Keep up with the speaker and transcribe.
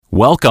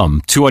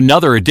Welcome to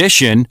another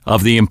edition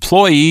of the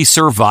Employee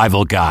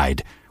Survival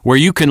Guide, where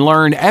you can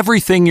learn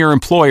everything your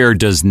employer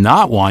does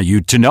not want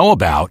you to know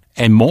about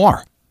and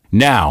more.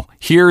 Now,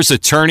 here's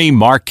attorney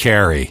Mark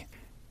Carey.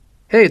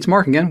 Hey, it's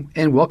Mark again,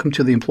 and welcome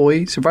to the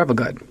Employee Survival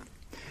Guide.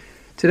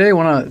 Today, I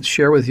want to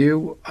share with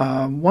you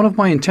one of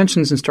my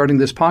intentions in starting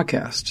this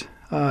podcast.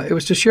 It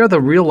was to share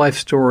the real-life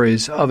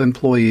stories of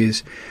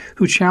employees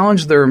who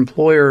challenge their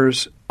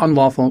employer's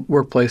unlawful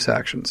workplace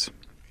actions.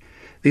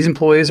 These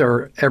employees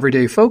are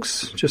everyday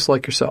folks, just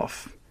like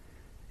yourself,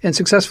 and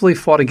successfully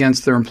fought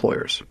against their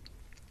employers.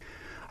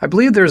 I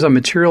believe there's a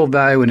material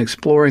value in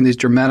exploring these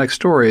dramatic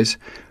stories,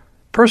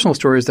 personal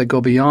stories that go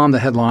beyond the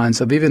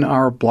headlines of even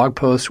our blog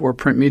posts or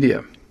print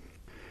media.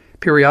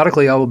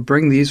 Periodically, I will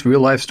bring these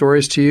real-life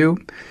stories to you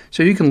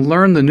so you can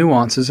learn the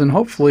nuances and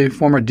hopefully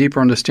form a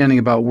deeper understanding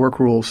about work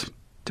rules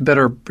to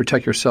better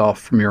protect yourself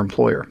from your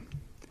employer.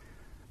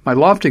 My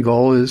lofty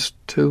goal is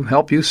to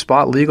help you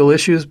spot legal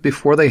issues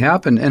before they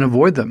happen and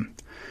avoid them,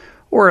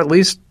 or at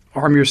least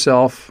arm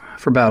yourself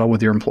for battle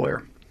with your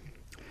employer.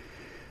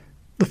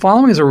 The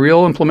following is a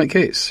real employment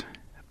case,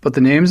 but the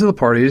names of the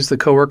parties, the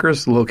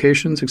coworkers, the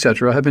locations,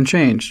 etc. have been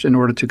changed in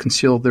order to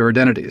conceal their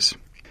identities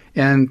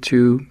and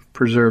to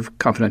preserve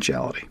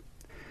confidentiality.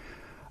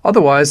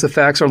 Otherwise, the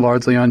facts are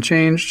largely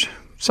unchanged,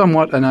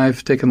 somewhat, and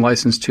I've taken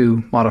license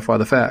to modify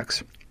the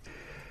facts.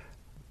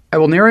 I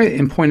will narrate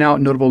and point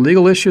out notable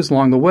legal issues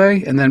along the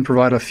way and then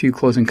provide a few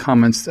closing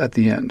comments at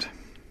the end.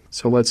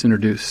 So let's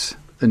introduce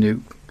the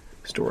new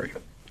story.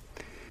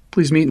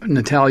 Please meet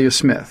Natalia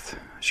Smith.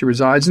 She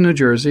resides in New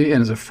Jersey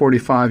and is a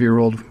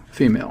 45-year-old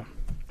female.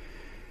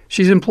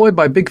 She's employed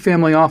by Big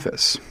Family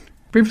Office,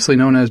 previously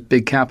known as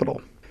Big Capital.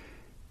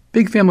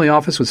 Big Family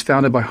Office was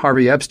founded by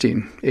Harvey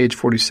Epstein, age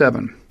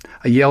 47,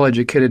 a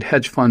Yale-educated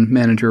hedge fund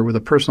manager with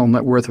a personal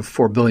net worth of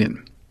 $4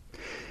 billion.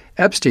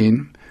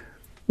 Epstein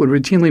would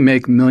routinely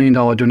make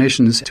million-dollar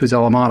donations to his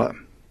alma mater.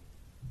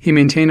 He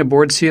maintained a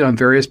board seat on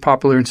various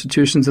popular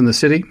institutions in the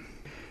city.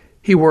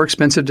 He wore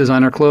expensive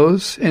designer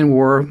clothes and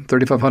wore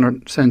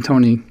 3,500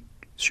 Santoni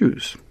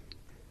shoes.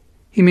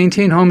 He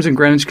maintained homes in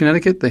Greenwich,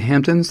 Connecticut, the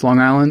Hamptons, Long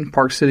Island,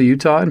 Park City,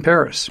 Utah, and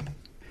Paris.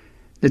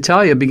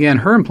 Natalia began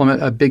her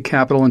employment at Big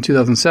Capital in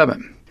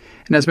 2007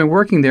 and has been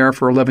working there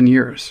for 11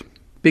 years.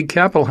 Big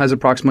Capital has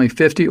approximately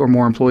 50 or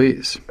more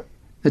employees.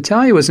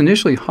 Natalia was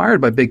initially hired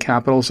by Big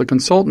Capital as a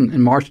consultant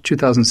in March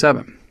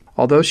 2007.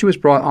 Although she was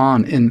brought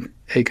on in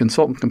a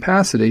consultant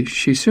capacity,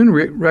 she soon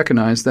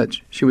recognized that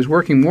she was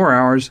working more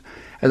hours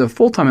as a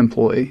full-time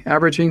employee,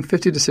 averaging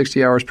 50 to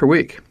 60 hours per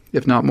week,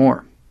 if not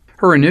more.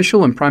 Her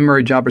initial and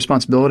primary job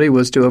responsibility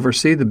was to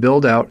oversee the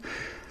build-out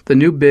the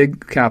new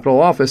Big Capital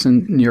office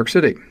in New York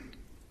City.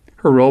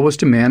 Her role was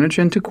to manage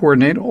and to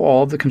coordinate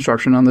all of the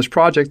construction on this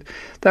project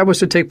that was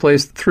to take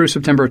place through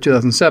September of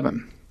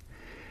 2007.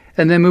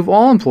 And then move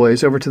all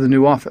employees over to the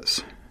new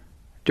office.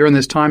 During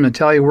this time,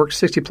 Natalia worked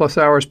 60-plus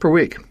hours per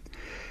week.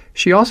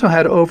 She also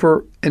had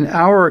over an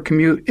hour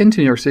commute into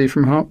New York City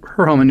from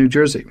her home in New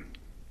Jersey.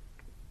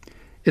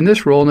 In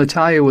this role,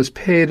 Natalia was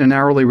paid an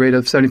hourly rate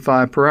of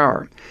 $75 per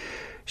hour.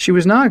 She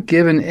was not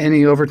given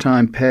any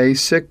overtime pay,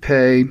 sick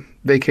pay,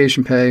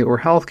 vacation pay, or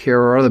health care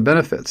or other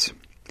benefits.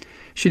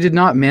 She did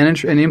not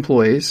manage any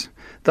employees.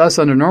 Thus,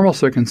 under normal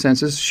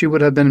circumstances, she would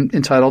have been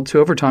entitled to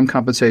overtime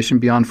compensation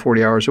beyond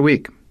 40 hours a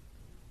week.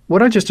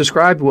 What I just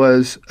described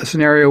was a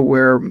scenario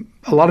where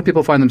a lot of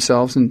people find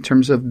themselves in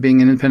terms of being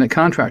an independent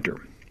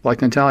contractor,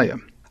 like Natalia.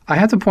 I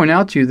have to point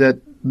out to you that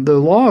the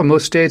law in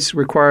most states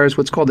requires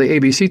what's called the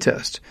ABC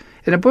test,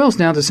 and it boils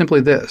down to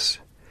simply this: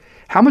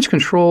 how much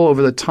control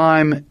over the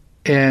time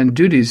and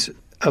duties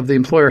of the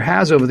employer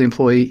has over the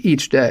employee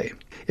each day.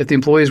 If the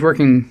employee is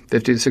working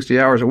 50 to 60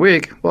 hours a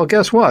week, well,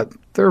 guess what?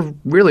 They're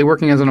really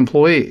working as an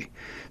employee.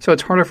 So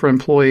it's harder for an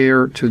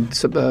employer to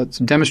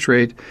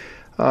demonstrate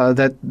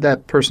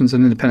that person's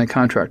an independent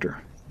contractor.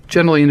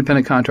 Generally,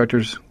 independent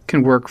contractors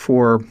can work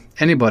for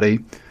anybody,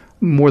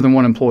 more than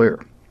one employer.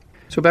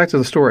 So back to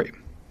the story.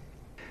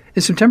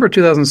 In September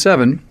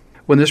 2007,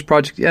 when this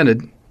project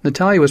ended,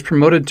 Natalia was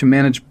promoted to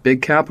manage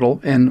Big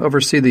Capital and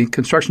oversee the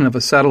construction of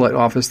a satellite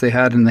office they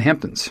had in the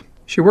Hamptons.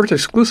 She worked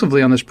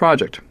exclusively on this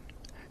project.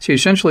 She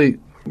essentially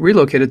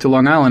relocated to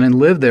Long Island and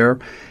lived there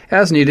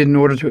as needed in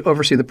order to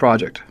oversee the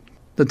project.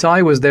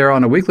 Natalia was there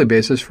on a weekly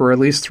basis for at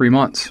least 3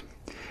 months,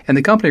 and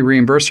the company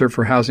reimbursed her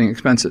for housing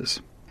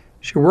expenses.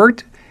 She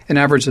worked an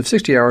average of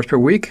 60 hours per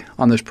week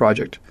on this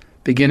project,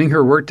 beginning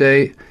her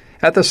workday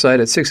at the site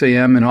at 6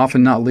 a.m. and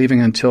often not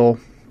leaving until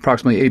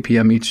approximately 8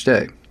 p.m. each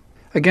day.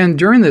 Again,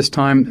 during this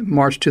time,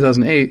 March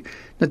 2008,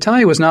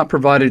 Natalia was not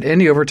provided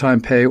any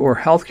overtime pay or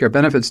health care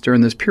benefits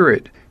during this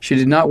period. She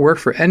did not work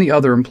for any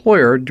other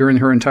employer during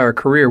her entire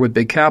career with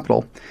Big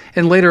Capital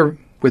and later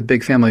with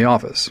Big Family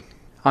Office.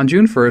 On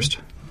June 1st,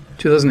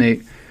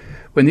 2008,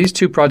 when these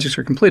two projects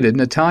were completed,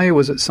 Natalia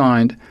was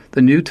assigned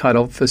the new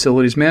title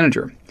Facilities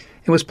Manager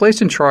and was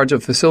placed in charge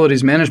of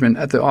facilities management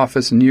at the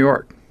office in New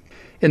York.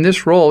 In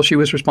this role, she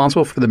was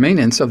responsible for the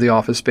maintenance of the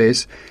office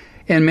space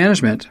and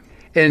management,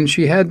 and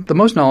she had the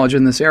most knowledge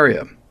in this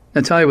area.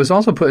 Natalia was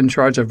also put in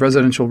charge of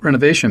residential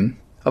renovation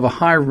of a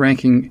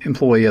high-ranking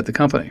employee at the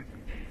company.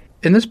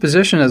 In this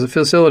position as a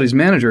facilities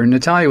manager,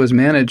 Natalia was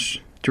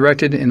managed,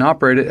 directed, and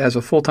operated as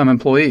a full-time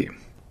employee.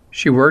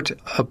 She worked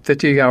a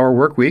 50-hour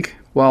work week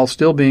while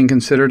still being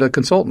considered a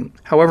consultant.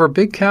 However,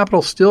 Big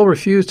Capital still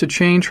refused to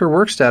change her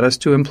work status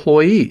to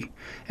employee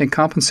and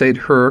compensate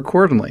her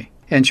accordingly,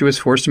 and she was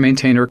forced to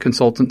maintain her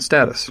consultant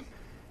status.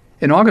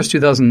 In August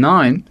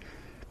 2009,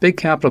 Big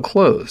Capital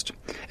closed,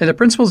 and the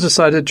principals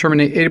decided to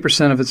terminate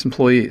 80% of its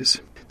employees.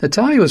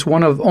 Natalia was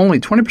one of only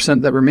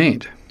 20% that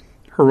remained.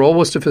 Her role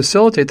was to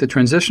facilitate the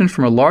transition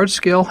from a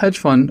large-scale hedge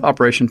fund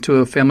operation to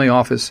a family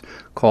office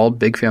called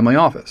Big Family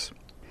Office.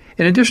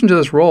 In addition to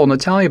this role,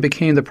 Natalia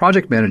became the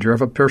project manager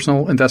of a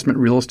personal investment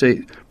real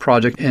estate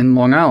project in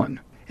Long Island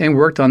and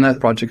worked on that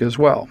project as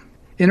well.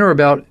 In or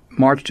about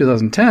March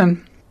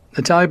 2010,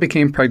 Natalia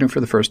became pregnant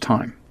for the first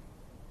time.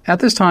 At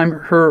this time,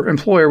 her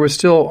employer was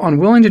still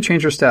unwilling to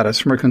change her status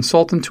from a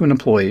consultant to an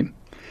employee,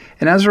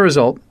 and as a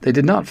result, they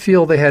did not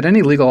feel they had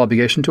any legal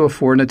obligation to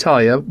afford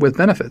Natalia with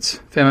benefits,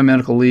 family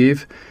medical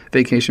leave,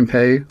 vacation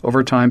pay,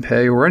 overtime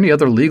pay, or any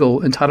other legal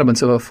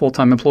entitlements of a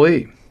full-time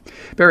employee.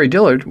 Barry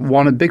Dillard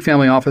wanted Big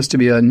Family Office to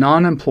be a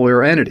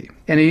non-employer entity,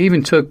 and he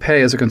even took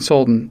pay as a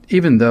consultant,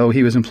 even though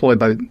he was employed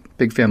by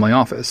Big Family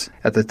Office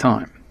at the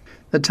time.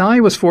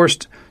 Natalia was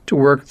forced to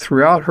work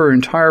throughout her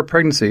entire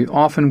pregnancy,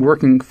 often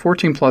working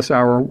 14-plus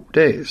hour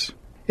days.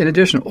 In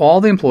addition, all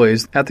the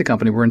employees at the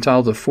company were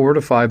entitled to 4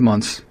 to 5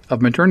 months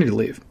of maternity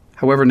leave.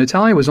 However,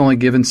 Natalia was only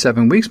given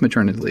 7 weeks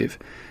maternity leave,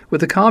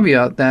 with the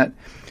caveat that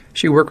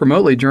she worked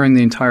remotely during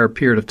the entire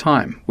period of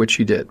time, which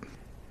she did.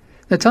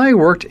 Natalia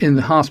worked in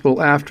the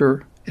hospital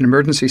after an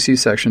emergency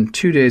C-section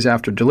 2 days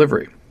after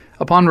delivery.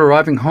 Upon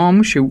arriving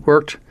home, she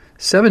worked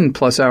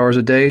 7-plus hours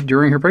a day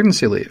during her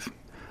pregnancy leave.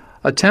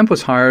 A temp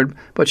was hired,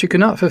 but she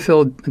could not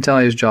fulfill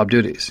Natalia's job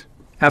duties.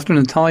 After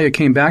Natalia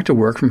came back to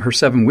work from her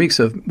 7 weeks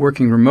of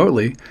working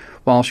remotely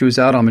while she was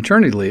out on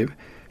maternity leave,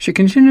 she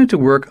continued to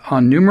work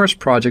on numerous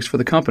projects for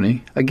the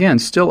company, again,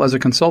 still as a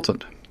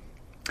consultant.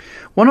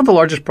 One of the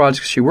largest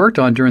projects she worked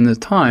on during this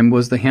time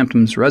was the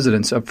Hamptons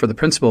residence for the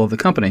principal of the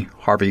company,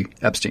 Harvey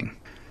Epstein.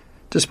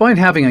 Despite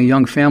having a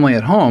young family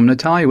at home,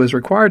 Natalia was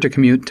required to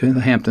commute to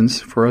the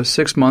Hamptons for a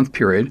 6-month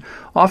period,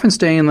 often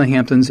staying in the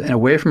Hamptons and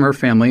away from her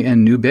family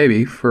and new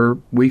baby for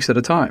weeks at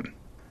a time.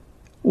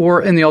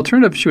 Or, in the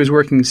alternative, she was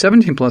working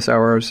 17-plus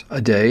hours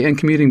a day and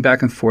commuting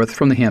back and forth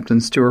from the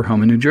Hamptons to her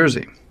home in New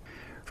Jersey.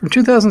 From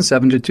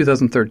 2007 to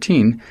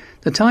 2013,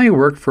 Natalia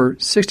worked for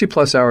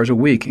 60-plus hours a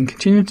week and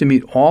continued to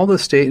meet all the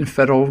state and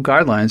federal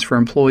guidelines for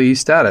employee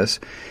status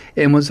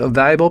and was a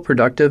valuable,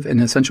 productive, and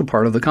essential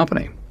part of the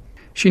company.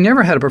 She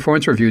never had a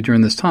performance review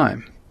during this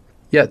time.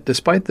 Yet,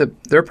 despite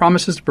their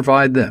promises to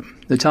provide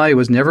them, Natalia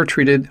was never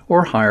treated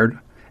or hired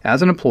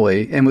as an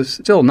employee and was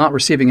still not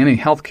receiving any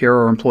health care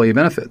or employee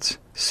benefits,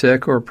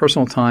 sick or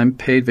personal time,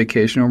 paid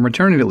vacation, or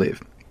maternity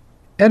leave.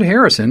 Ed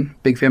Harrison,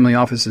 Big Family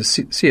Office's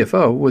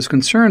CFO, was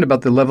concerned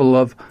about the level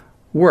of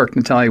work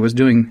Natalia was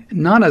doing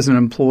not as an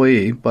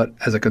employee but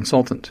as a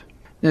consultant.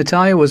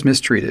 Natalia was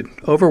mistreated,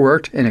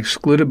 overworked, and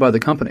excluded by the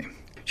company.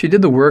 She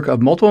did the work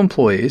of multiple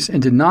employees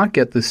and did not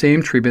get the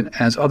same treatment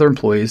as other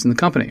employees in the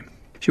company.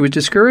 She was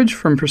discouraged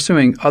from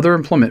pursuing other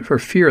employment for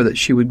fear that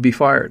she would be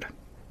fired.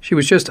 She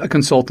was just a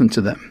consultant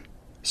to them.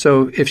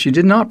 So if she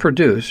did not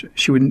produce,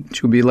 she would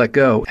be let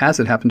go, as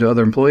it happened to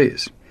other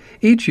employees.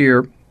 Each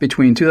year,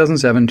 between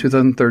 2007 and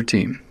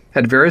 2013,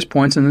 at various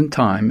points in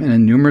time and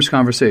in numerous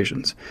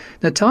conversations,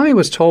 Natalia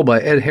was told by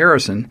Ed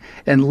Harrison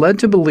and led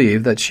to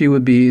believe that she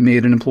would be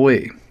made an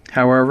employee.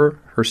 However,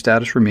 her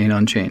status remained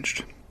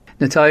unchanged.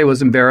 Natalia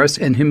was embarrassed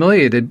and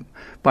humiliated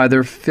by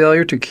their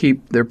failure to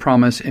keep their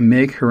promise and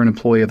make her an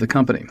employee of the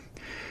company.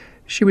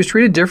 She was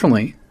treated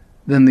differently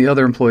than the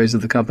other employees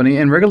of the company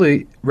and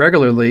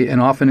regularly and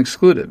often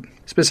excluded.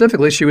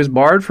 Specifically, she was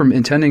barred from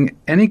attending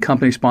any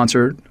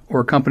company-sponsored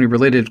or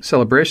company-related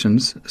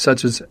celebrations,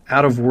 such as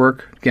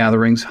out-of-work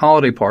gatherings,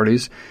 holiday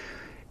parties,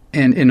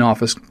 and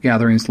in-office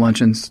gatherings,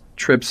 luncheons,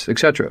 trips,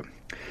 etc.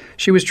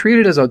 She was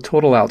treated as a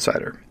total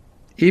outsider,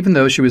 even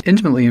though she was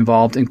intimately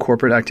involved in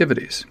corporate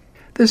activities.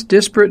 This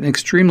disparate and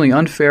extremely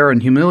unfair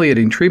and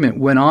humiliating treatment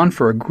went on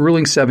for a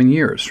grueling 7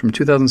 years, from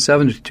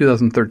 2007 to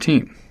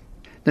 2013.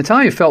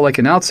 Natalia felt like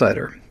an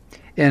outsider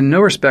and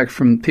no respect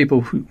from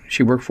people who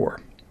she worked for.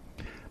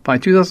 By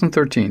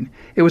 2013,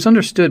 it was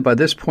understood by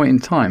this point in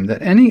time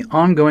that any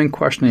ongoing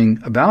questioning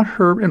about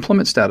her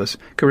employment status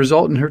could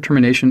result in her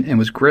termination and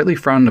was greatly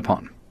frowned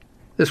upon.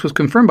 This was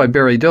confirmed by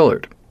Barry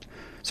Dillard.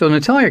 So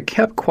Natalia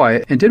kept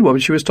quiet and did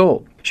what she was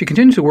told. She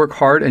continued to work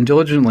hard and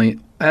diligently,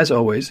 as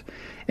always,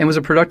 and was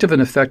a productive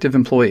and effective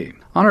employee.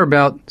 On or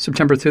about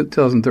September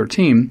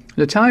 2013,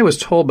 Natalia was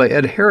told by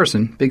Ed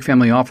Harrison, Big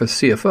Family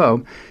Office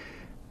CFO,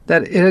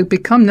 that it had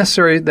become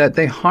necessary that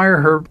they hire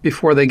her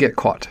before they get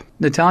caught.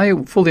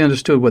 Natalia fully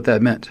understood what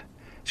that meant.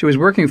 She was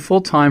working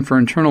full-time for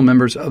internal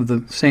members of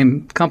the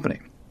same company.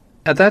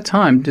 At that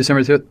time,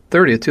 December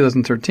 30th,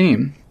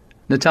 2013,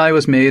 Natalia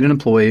was made an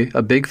employee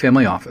of Big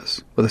Family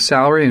Office with a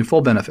salary and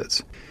full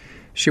benefits.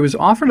 She was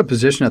offered a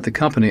position at the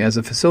company as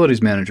a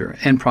facilities manager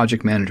and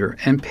project manager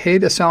and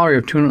paid a salary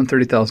of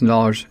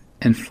 $230,000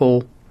 and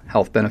full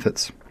health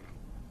benefits.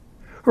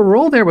 Her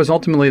role there was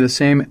ultimately the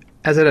same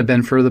as it had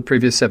been for the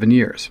previous 7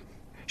 years.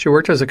 She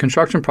worked as a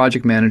construction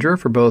project manager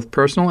for both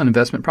personal and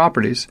investment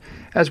properties,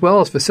 as well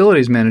as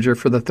facilities manager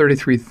for the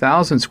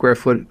 33,000 square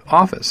foot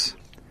office.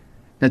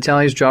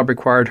 Natalia's job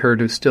required her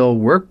to still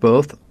work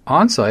both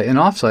on-site and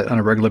off-site on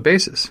a regular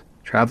basis,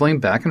 traveling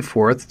back and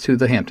forth to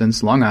the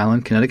Hamptons, Long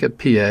Island, Connecticut,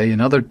 PA,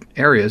 and other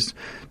areas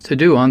to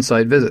do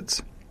on-site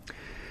visits.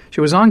 She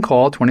was on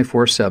call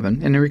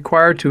 24/7 and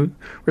required to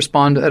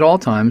respond at all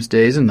times,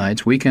 days and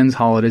nights, weekends,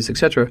 holidays,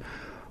 etc.,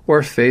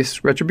 or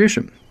face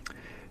retribution.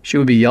 She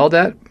would be yelled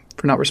at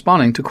for not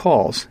responding to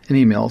calls and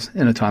emails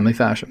in a timely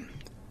fashion.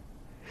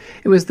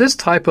 It was this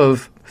type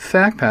of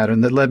fact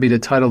pattern that led me to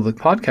title the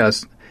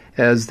podcast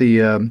as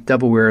The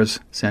Devil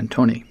Wears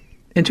Santoni.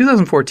 In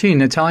 2014,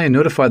 Natalia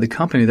notified the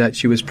company that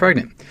she was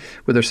pregnant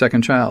with her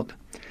second child.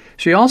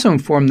 She also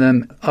informed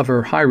them of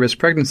her high-risk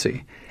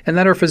pregnancy and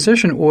that her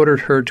physician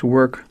ordered her to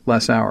work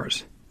less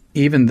hours.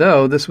 Even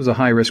though this was a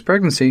high-risk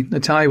pregnancy,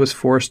 Natalia was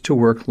forced to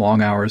work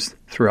long hours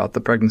throughout the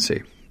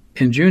pregnancy.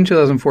 In June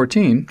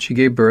 2014, she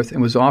gave birth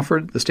and was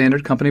offered the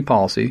standard company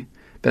policy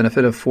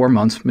benefit of 4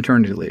 months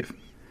maternity leave.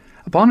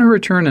 Upon her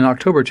return in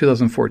October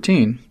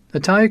 2014,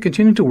 Natalia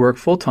continued to work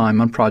full-time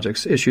on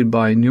projects issued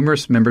by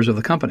numerous members of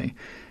the company,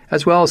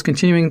 as well as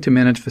continuing to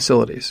manage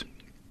facilities.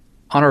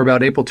 On or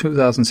about April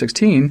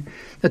 2016,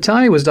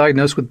 Natalia was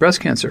diagnosed with breast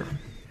cancer.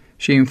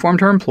 She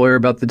informed her employer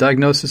about the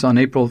diagnosis on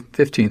April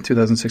 15,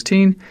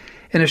 2016,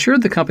 and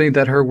assured the company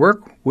that her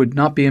work would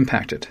not be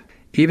impacted.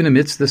 Even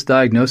amidst this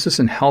diagnosis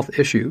and health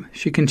issue,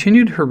 she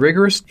continued her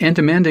rigorous and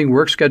demanding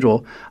work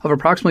schedule of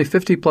approximately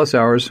 50-plus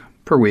hours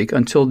per week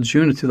until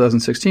June of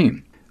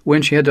 2016,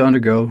 when she had to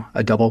undergo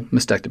a double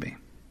mastectomy.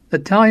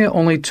 Natalia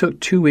only took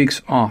 2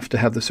 weeks off to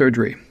have the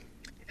surgery,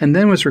 and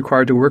then was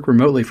required to work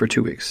remotely for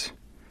 2 weeks,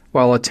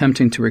 while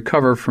attempting to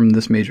recover from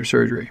this major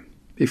surgery,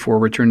 before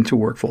returning to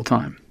work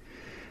full-time.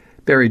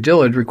 Barry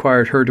Dillard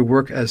required her to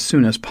work as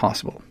soon as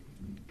possible.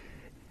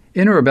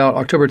 In or about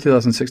October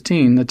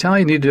 2016,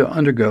 Natalia needed to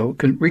undergo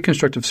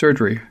reconstructive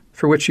surgery,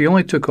 for which she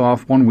only took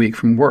off 1 week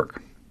from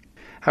work.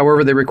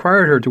 However, they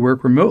required her to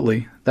work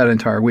remotely that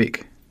entire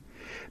week.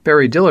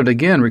 Barry Dillard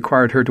again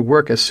required her to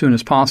work as soon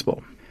as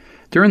possible.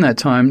 During that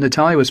time,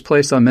 Natalia was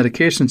placed on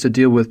medications to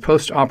deal with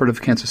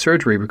post-operative cancer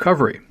surgery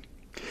recovery,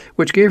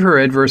 which gave her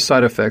adverse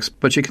side effects,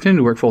 but she continued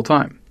to work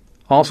full-time.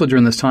 Also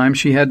during this time,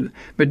 she had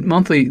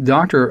monthly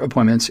doctor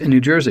appointments in New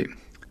Jersey.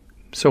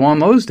 So on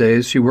those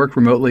days, she worked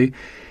remotely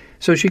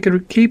so she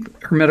could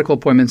keep her medical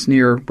appointments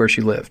near where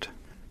she lived.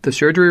 The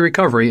surgery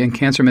recovery and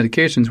cancer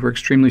medications were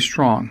extremely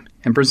strong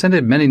and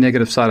presented many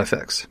negative side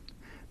effects.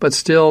 But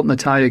still,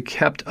 Natalia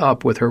kept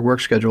up with her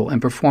work schedule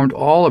and performed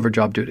all of her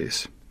job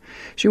duties.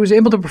 She was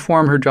able to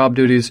perform her job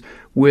duties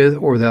with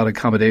or without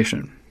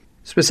accommodation.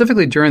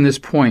 Specifically during this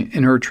point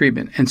in her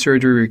treatment and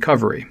surgery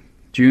recovery,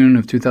 June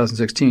of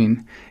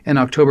 2016 and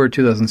October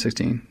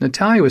 2016,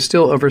 Natalia was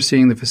still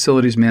overseeing the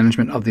facilities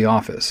management of the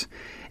office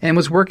and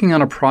was working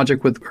on a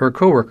project with her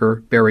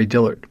coworker, Barry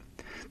Dillard,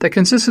 that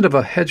consisted of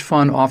a hedge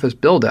fund office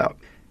build-out.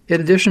 In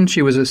addition,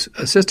 she was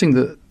assisting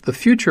the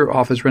future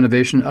office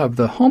renovation of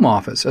the home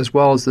office, as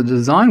well as the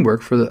design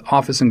work for the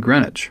office in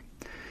Greenwich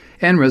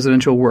and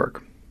residential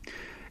work.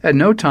 At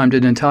no time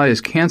did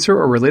Natalia's cancer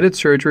or related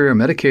surgery or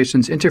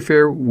medications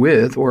interfere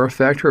with or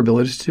affect her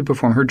ability to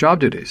perform her job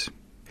duties.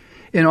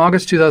 In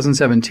August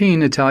 2017,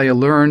 Natalia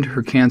learned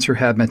her cancer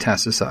had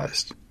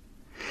metastasized,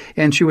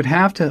 and she would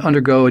have to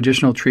undergo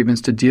additional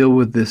treatments to deal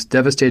with this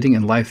devastating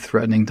and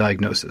life-threatening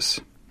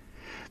diagnosis.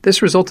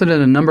 This resulted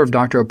in a number of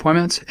doctor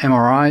appointments,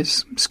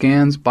 MRIs,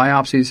 scans,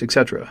 biopsies,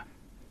 etc.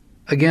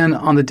 Again,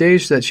 on the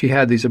days that she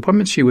had these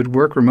appointments, she would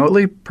work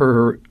remotely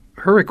per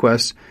her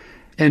request,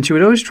 and she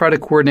would always try to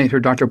coordinate her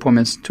doctor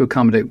appointments to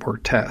accommodate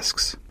work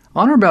tasks.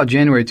 On or about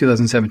January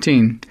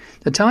 2017,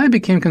 Natalia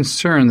became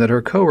concerned that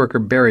her coworker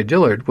Barry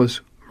Dillard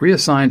was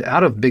reassigned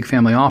out of Big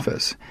Family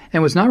Office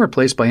and was not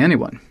replaced by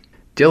anyone.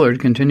 Dillard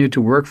continued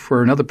to work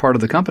for another part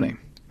of the company.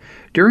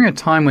 During a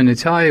time when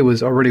Natalia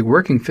was already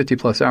working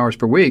 50-plus hours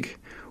per week,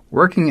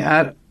 working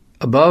at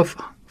above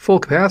full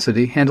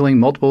capacity, handling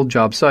multiple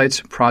job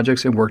sites,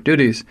 projects, and work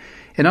duties,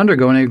 and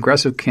undergoing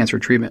aggressive cancer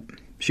treatment.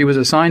 She was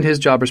assigned his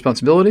job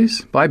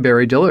responsibilities by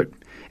Barry Dillard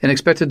and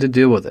expected to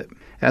deal with it.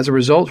 As a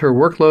result, her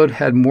workload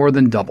had more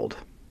than doubled.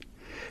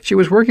 She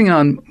was working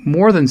on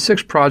more than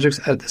 6 projects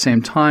at the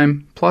same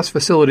time, plus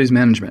facilities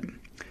management.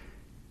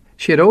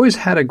 She had always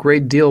had a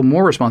great deal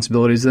more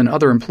responsibilities than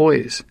other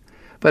employees,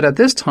 but at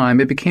this time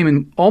it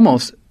became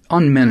almost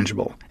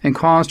unmanageable and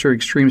caused her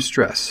extreme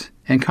stress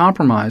and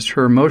compromised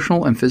her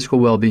emotional and physical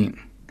well-being.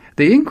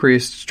 The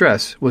increased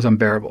stress was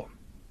unbearable.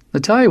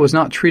 Natalia was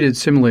not treated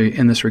similarly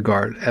in this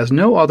regard, as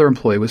no other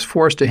employee was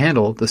forced to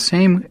handle the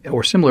same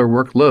or similar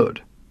workload.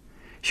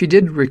 She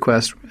did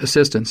request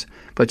assistance,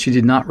 but she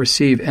did not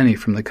receive any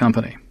from the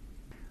company.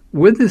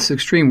 With this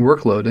extreme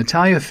workload,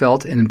 Natalia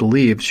felt and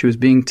believed she was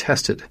being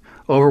tested,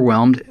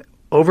 overwhelmed,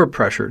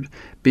 overpressured,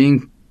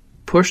 being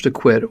pushed to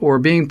quit or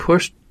being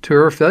pushed to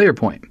her failure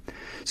point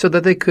so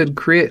that they could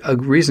create a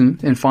reason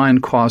and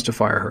find cause to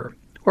fire her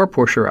or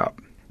push her out.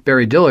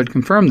 Barry Dillard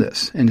confirmed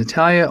this, and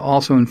Natalia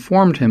also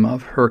informed him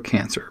of her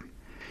cancer.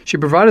 She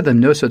provided them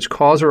no such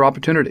cause or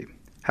opportunity.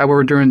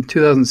 However, during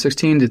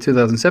 2016 to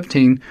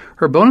 2017,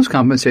 her bonus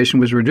compensation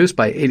was reduced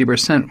by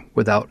 80%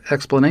 without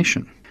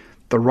explanation.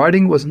 The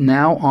writing was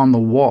now on the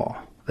wall.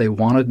 They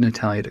wanted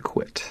Natalia to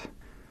quit.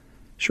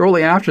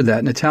 Shortly after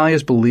that,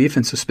 Natalia's belief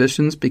and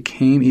suspicions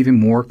became even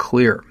more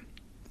clear.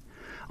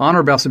 On or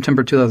about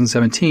September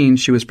 2017,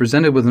 she was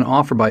presented with an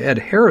offer by Ed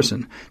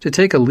Harrison to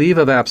take a leave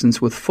of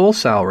absence with full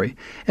salary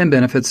and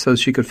benefits so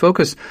she could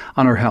focus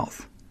on her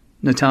health.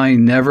 Natalia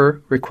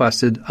never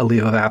requested a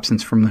leave of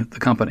absence from the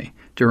company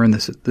during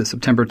the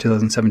September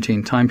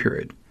 2017 time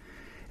period.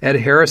 Ed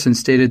Harrison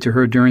stated to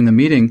her during the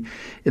meeting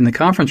in the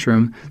conference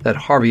room that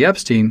Harvey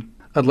Epstein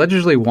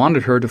allegedly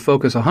wanted her to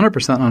focus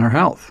 100% on her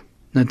health.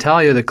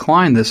 Natalia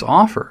declined this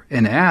offer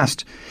and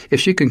asked if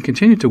she could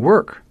continue to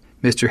work.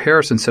 Mr.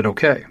 Harrison said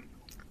okay.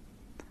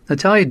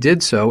 Natalia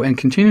did so and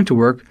continued to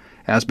work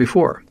as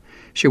before.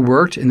 She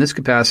worked in this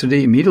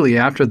capacity immediately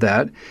after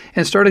that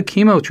and started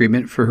chemo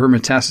treatment for her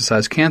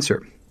metastasized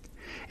cancer.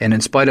 And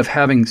in spite of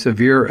having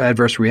severe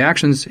adverse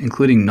reactions,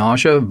 including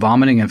nausea,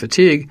 vomiting, and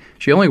fatigue,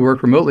 she only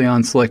worked remotely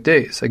on select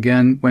days,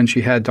 again when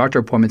she had doctor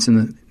appointments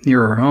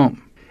near her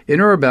home.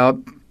 In or about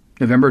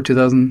November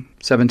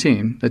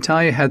 2017,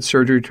 Natalia had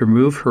surgery to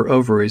remove her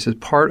ovaries as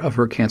part of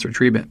her cancer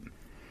treatment.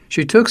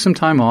 She took some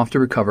time off to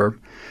recover,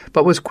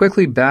 but was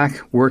quickly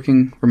back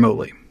working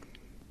remotely,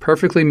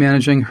 perfectly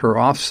managing her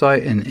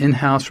off-site and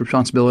in-house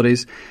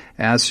responsibilities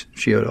as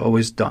she had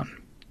always done.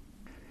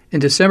 In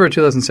December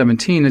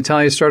 2017,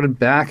 Natalia started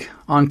back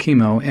on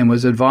chemo and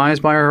was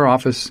advised by her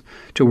office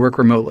to work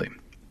remotely.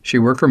 She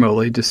worked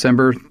remotely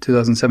December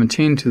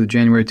 2017 to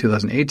January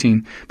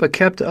 2018, but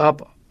kept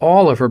up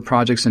all of her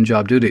projects and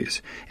job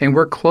duties and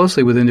worked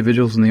closely with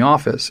individuals in the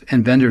office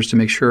and vendors to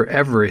make sure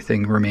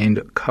everything remained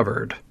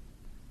covered.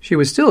 She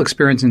was still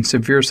experiencing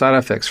severe side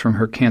effects from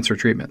her cancer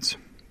treatments.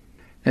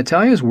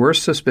 Natalia's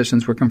worst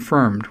suspicions were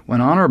confirmed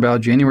when on or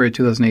about January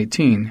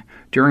 2018,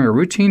 during a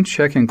routine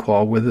check-in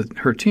call with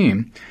her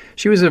team,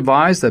 she was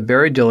advised that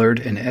Barry Dillard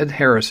and Ed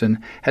Harrison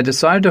had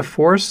decided to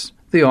force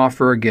the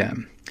offer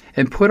again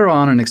and put her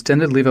on an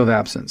extended leave of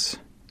absence.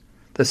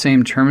 The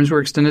same terms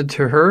were extended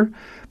to her,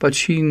 but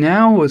she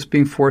now was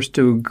being forced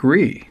to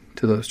agree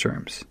to those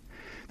terms.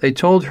 They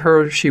told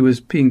her she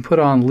was being put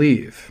on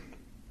leave.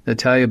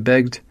 Natalia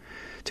begged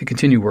to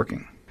continue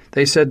working.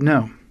 They said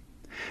no.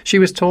 She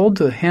was told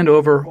to hand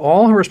over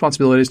all her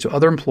responsibilities to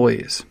other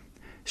employees.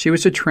 She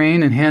was to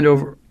train and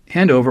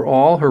hand over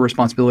all her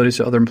responsibilities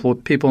to other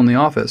people in the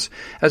office,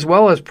 as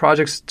well as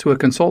projects to a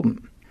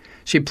consultant.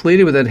 She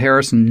pleaded with Ed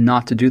Harrison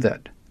not to do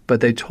that,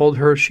 but they told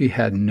her she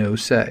had no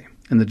say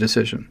in the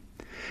decision,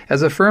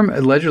 as the firm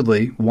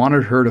allegedly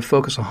wanted her to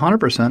focus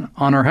 100%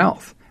 on her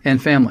health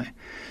and family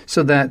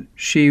so that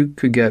she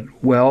could get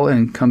well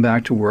and come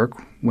back to work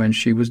when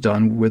she was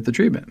done with the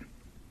treatment.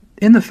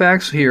 In the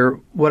facts here,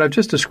 what I've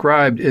just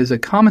described is a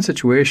common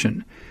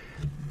situation.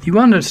 You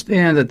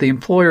understand that the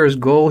employer's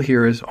goal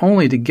here is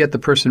only to get the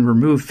person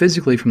removed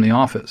physically from the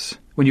office.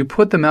 When you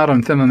put them out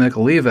on Family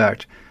Medical Leave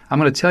Act, I'm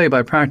going to tell you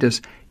by practice,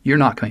 you're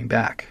not coming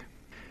back.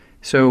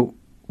 So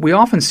we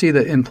often see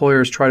that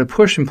employers try to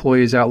push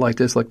employees out like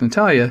this, like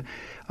Natalia,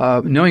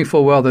 knowing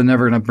full well they're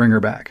never going to bring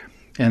her back.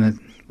 And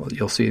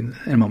you'll see in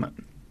a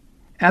moment.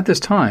 At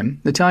this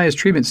time, Natalia's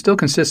treatment still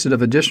consisted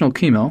of additional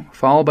chemo,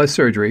 followed by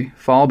surgery,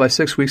 followed by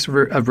 6 weeks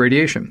of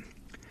radiation.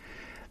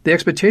 The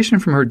expectation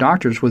from her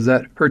doctors was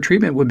that her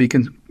treatment would be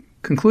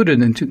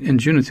concluded in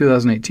June of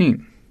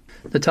 2018.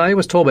 Natalia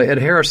was told by Ed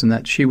Harrison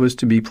that she was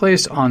to be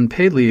placed on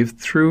paid leave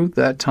through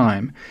that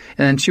time,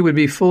 and she would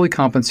be fully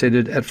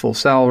compensated at full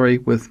salary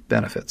with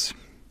benefits.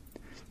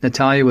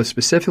 Natalia was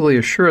specifically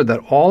assured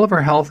that all of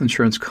her health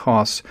insurance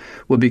costs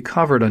would be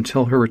covered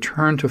until her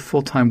return to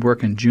full-time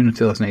work in June of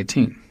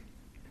 2018.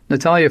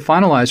 Natalia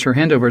finalized her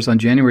handovers on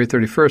January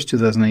 31,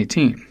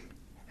 2018.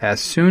 As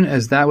soon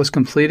as that was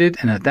completed,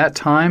 and at that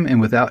time and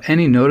without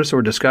any notice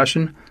or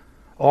discussion,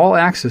 all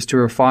access to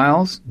her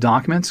files,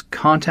 documents,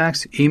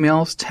 contacts,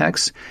 emails,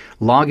 texts,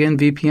 login,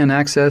 VPN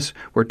access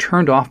were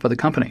turned off by the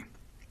company.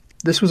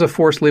 This was a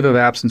forced leave of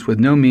absence with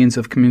no means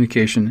of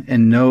communication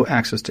and no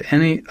access to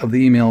any of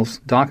the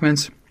emails,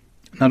 documents,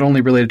 not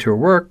only related to her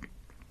work,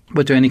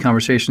 but to any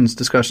conversations,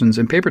 discussions,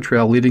 and paper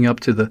trail leading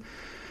up to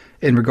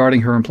and regarding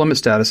her employment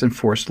status and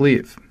forced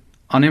leave.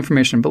 On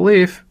information and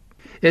belief,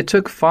 it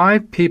took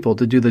 5 people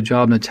to do the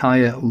job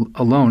Natalia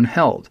alone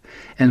held,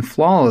 and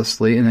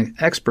flawlessly and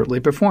expertly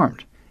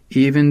performed,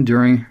 even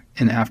during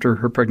and after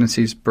her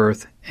pregnancies,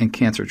 birth, and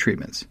cancer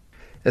treatments.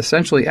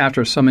 Essentially,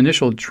 after some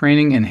initial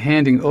training and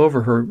handing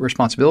over her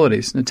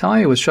responsibilities,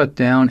 Natalia was shut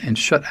down and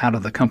shut out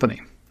of the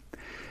company.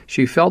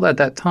 She felt at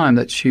that time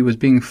that she was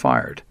being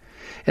fired,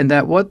 and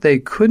that what they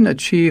couldn't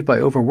achieve by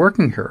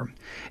overworking her,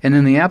 and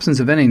in the absence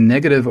of any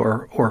negative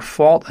or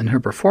fault in her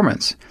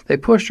performance, they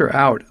pushed her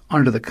out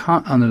under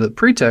the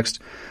pretext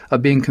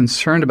of being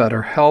concerned about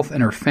her health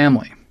and her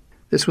family.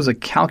 This was a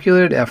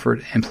calculated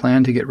effort and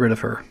plan to get rid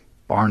of her,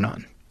 bar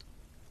none.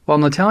 While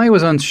Natalia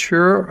was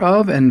unsure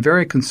of and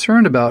very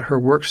concerned about her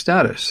work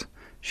status,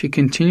 she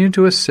continued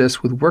to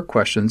assist with work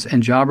questions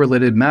and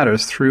job-related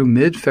matters through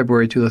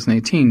mid-February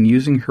 2018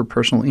 using her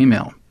personal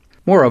email.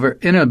 Moreover,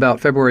 in and about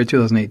February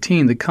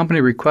 2018, the company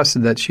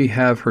requested that she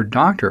have her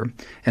doctor,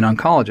 an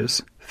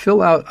oncologist,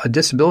 fill out a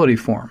disability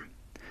form.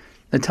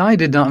 Natalia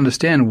did not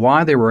understand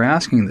why they were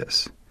asking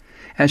this,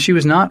 as she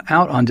was not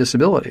out on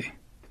disability.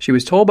 She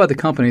was told by the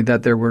company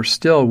that there were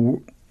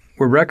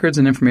records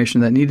and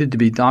information that needed to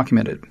be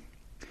documented.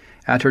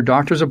 At her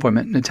doctor's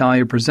appointment,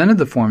 Natalia presented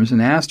the forms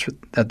and asked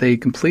that they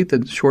complete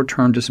the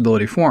short-term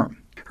disability form.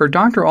 Her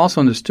doctor also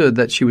understood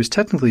that she was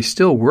technically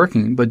still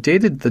working, but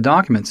dated the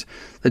documents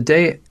the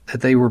day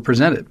that they were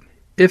presented.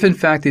 If, in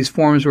fact, these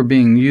forms were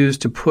being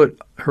used to put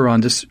her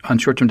on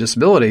short-term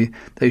disability,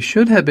 they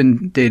should have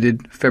been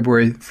dated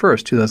February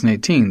 1st,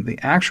 2018, the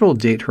actual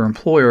date her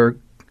employer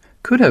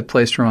could have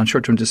placed her on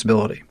short-term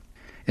disability.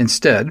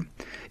 Instead,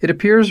 it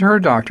appears her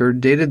doctor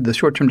dated the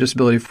short-term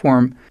disability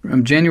form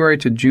from January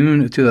to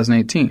June of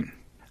 2018.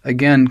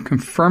 Again,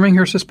 confirming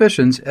her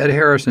suspicions, Ed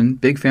Harrison,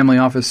 Big Family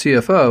Office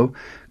CFO,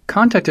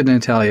 contacted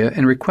Natalia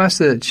and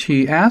requested that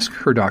she ask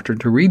her doctor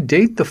to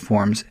redate the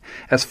forms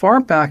as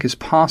far back as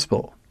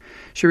possible.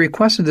 She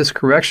requested this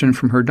correction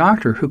from her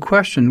doctor, who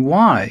questioned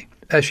why,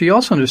 as she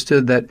also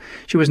understood that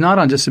she was not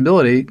on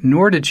disability,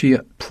 nor did she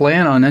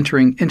plan on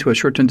entering into a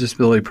short-term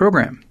disability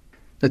program.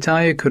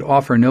 Natalia could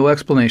offer no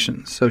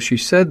explanation, so she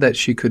said that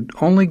she could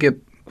only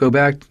go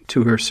back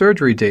to her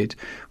surgery date,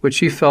 which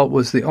she felt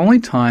was the only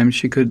time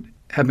she could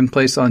have been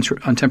placed on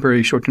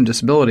temporary short-term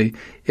disability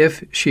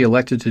if she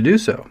elected to do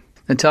so.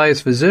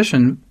 Natalia's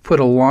physician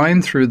put a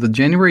line through the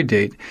January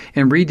date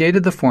and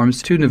redated the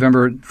forms to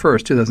November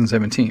 1st,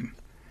 2017.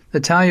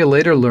 Natalia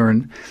later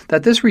learned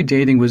that this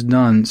redating was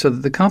done so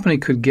that the company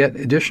could get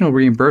additional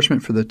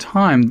reimbursement for the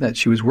time that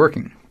she was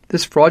working.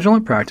 This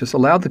fraudulent practice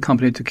allowed the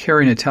company to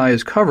carry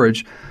Natalia's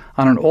coverage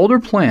on an older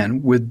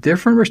plan with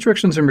different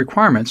restrictions and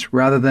requirements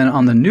rather than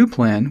on the new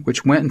plan,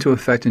 which went into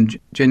effect in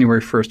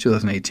January 1st,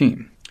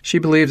 2018. She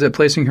believes that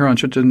placing her on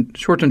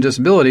short-term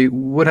disability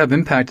would have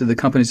impacted the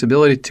company's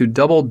ability to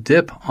double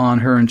dip on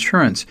her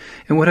insurance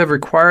and would have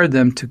required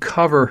them to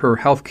cover her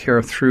health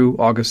care through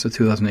August of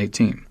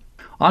 2018.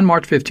 On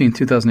March 15,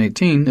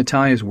 2018,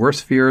 Natalia's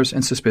worst fears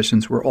and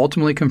suspicions were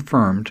ultimately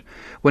confirmed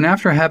when,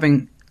 after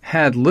having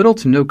had little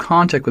to no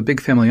contact with Big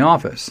Family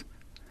Office,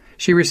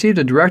 she received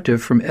a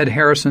directive from Ed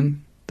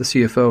Harrison, the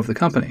CFO of the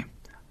company,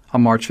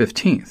 on March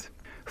 15th,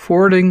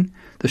 forwarding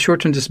the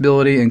short-term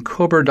disability and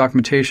COBRA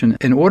documentation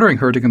and ordering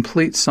her to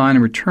complete, sign,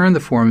 and return the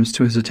forms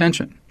to his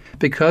attention.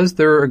 Because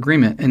their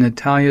agreement and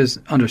Natalia's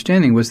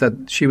understanding was that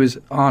she was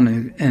on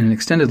an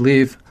extended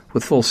leave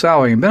with full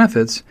salary and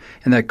benefits,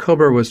 and that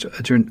COBRA was a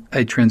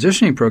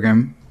transitioning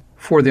program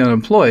for the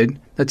unemployed,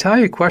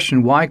 Natalia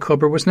questioned why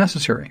COBRA was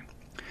necessary.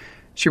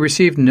 She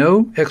received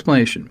no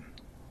explanation.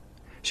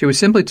 She was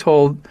simply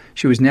told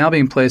she was now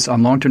being placed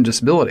on long-term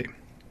disability.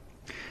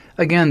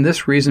 Again,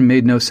 this reason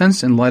made no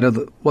sense in light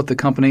of what the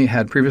company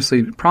had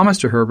previously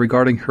promised to her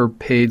regarding her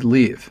paid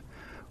leave.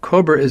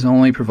 COBRA is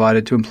only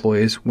provided to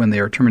employees when they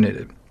are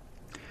terminated.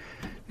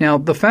 Now,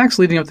 the facts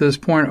leading up to this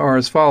point are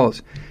as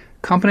follows.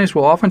 Companies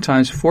will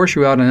oftentimes force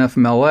you out an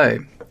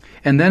FMLA,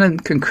 and then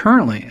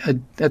concurrently,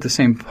 at the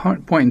same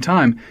point in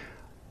time,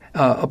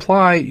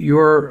 apply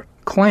your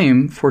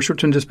claim for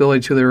short-term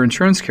disability to their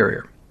insurance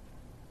carrier.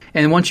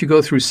 And once you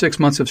go through 6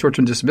 months of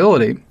short-term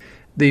disability,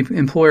 the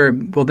employer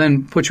will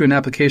then put you in an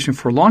application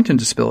for long-term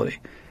disability,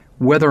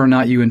 whether or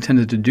not you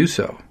intended to do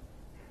so.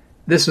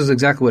 This is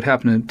exactly what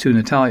happened to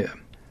Natalia.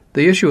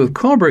 The issue with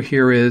COBRA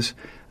here is,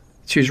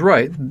 she's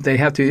right, they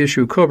have to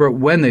issue a COBRA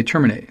when they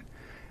terminate.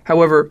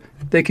 However,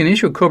 they can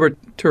issue a COBRA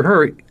to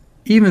her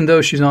even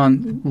though she's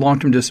on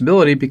long-term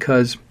disability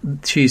because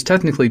she's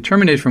technically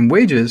terminated from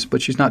wages, but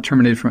she's not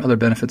terminated from other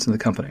benefits in the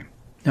company.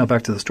 Now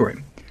back to the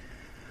story.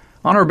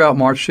 On or about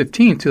March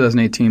 15,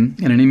 2018,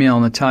 in an email,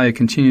 Natalia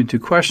continued to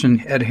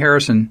question Ed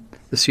Harrison,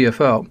 the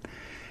CFO,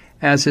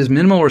 as his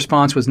minimal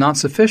response was not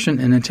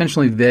sufficient and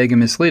intentionally vague and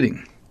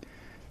misleading.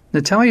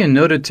 Natalia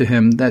noted to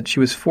him that she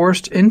was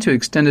forced into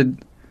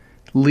extended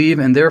leave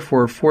and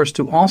therefore forced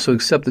to also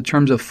accept the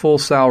terms of full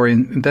salary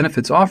and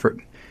benefits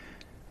offered.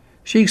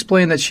 She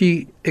explained that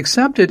she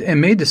accepted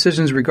and made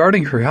decisions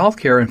regarding her health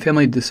care and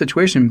family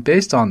situation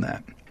based on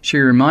that. She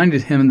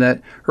reminded him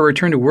that her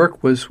return to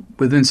work was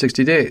within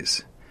 60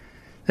 days.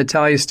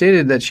 Natalia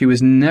stated that she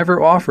was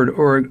never offered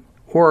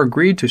or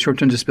agreed to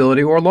short-term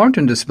disability or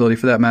long-term disability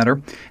for that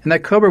matter, and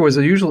that COBRA was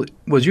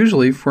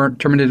usually for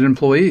terminated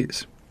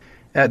employees.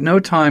 At no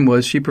time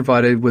was she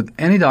provided with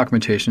any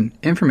documentation,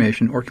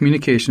 information, or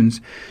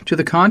communications to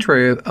the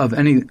contrary of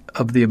any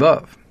of the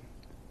above.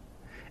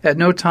 At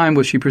no time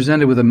was she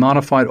presented with a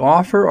modified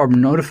offer or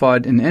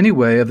notified in any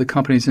way of the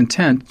company's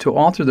intent to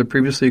alter the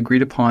previously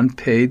agreed-upon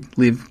paid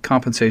leave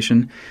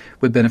compensation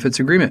with benefits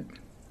agreement.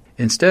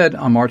 Instead,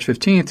 on March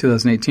 15,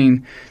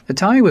 2018,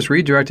 Natalia was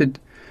redirected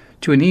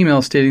to an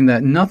email stating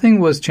that nothing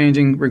was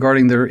changing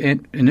regarding their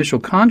initial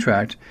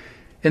contract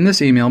In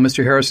this email,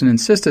 Mr. Harrison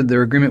insisted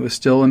their agreement was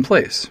still in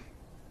place,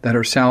 that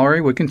her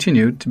salary would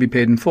continue to be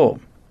paid in full.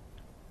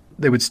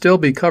 They would still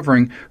be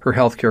covering her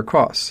health care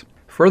costs.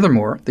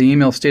 Furthermore, the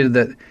email stated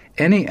that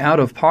any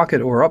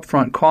out-of-pocket or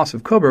upfront costs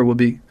of COBRA will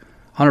be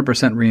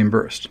 100%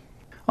 reimbursed.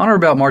 On or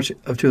about March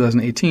of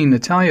 2018,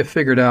 Natalia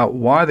figured out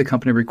why the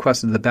company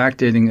requested the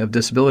backdating of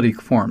disability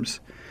forms.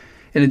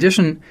 In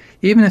addition,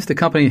 even if the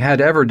company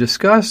had ever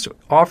discussed,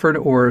 offered,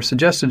 or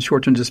suggested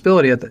short-term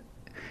disability at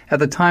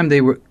the time,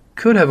 they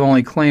could have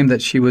only claimed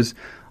that she was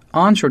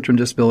on short-term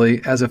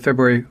disability as of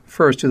February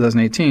 1st,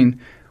 2018,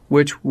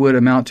 which would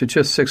amount to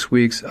just 6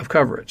 weeks of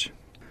coverage.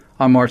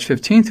 On March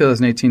 15,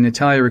 2018,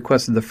 Natalia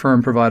requested the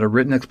firm provide a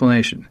written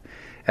explanation,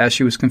 as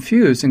she was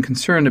confused and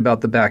concerned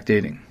about the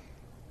backdating.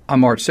 On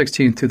March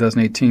 16,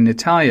 2018,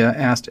 Natalia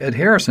asked Ed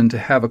Harrison to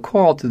have a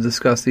call to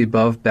discuss the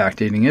above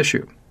backdating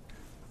issue.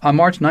 On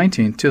March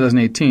 19,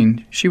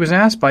 2018, she was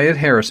asked by Ed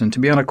Harrison to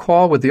be on a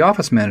call with the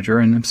office manager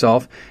and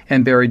himself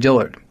and Barry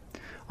Dillard.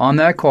 On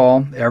that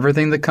call,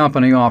 everything the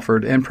company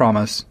offered and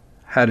promised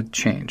had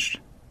changed.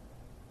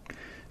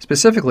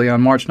 Specifically,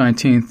 on March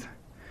 19th,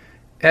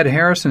 Ed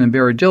Harrison and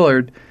Barry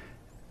Dillard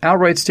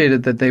outright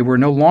stated that they were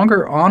no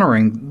longer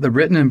honoring the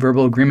written and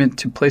verbal agreement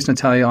to place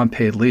Natalia on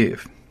paid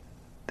leave.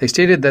 They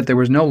stated that there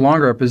was no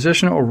longer a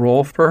position or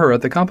role for her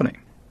at the company.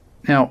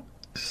 Now,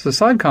 as a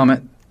side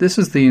comment, this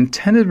is the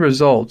intended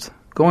result,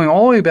 going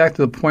all the way back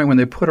to the point when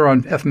they put her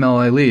on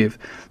FMLA leave,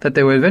 that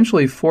they would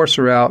eventually force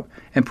her out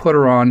and put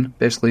her on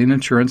basically an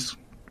insurance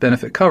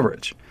benefit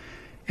coverage.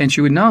 And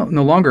she would no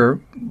longer,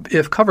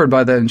 if covered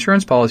by the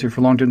insurance policy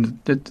for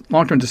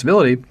long-term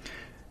disability,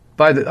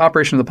 by the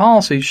operation of the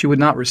policy, she would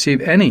not receive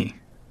any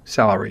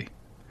salary.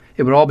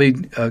 It would all be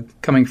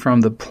coming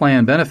from the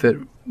plan benefit,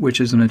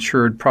 which is an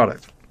insured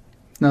product.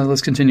 Now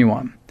let's continue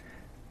on.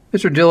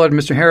 Mr. Dillard and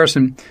Mr.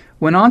 Harrison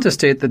went on to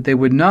state that they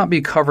would not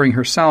be covering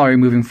her salary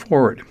moving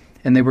forward,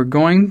 and they were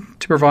going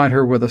to provide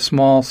her with a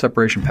small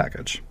separation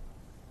package.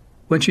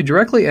 When she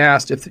directly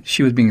asked if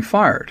she was being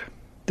fired,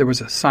 there was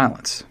a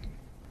silence.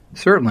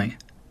 Certainly,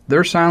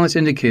 their silence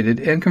indicated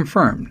and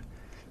confirmed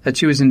that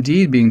she was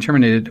indeed being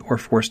terminated or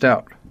forced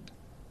out.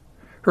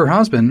 Her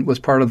husband was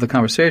part of the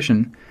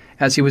conversation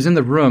as he was in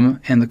the room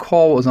and the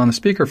call was on a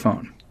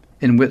speakerphone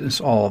and witnessed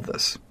all of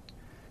this.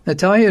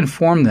 Natalia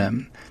informed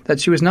them that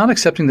she was not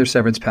accepting their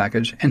severance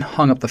package and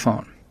hung up the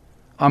phone.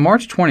 On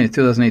March 20,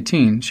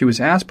 2018, she was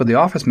asked by the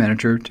office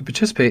manager to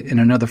participate in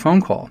another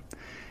phone call.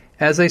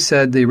 As they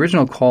said, the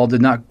original call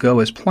did not go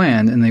as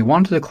planned and they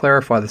wanted to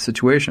clarify the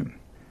situation.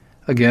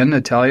 Again,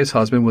 Natalia's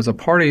husband was a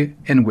party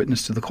and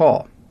witness to the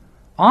call.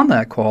 On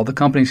that call, the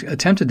company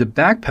attempted to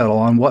backpedal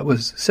on what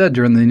was said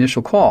during the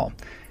initial call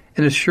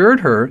and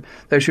assured her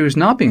that she was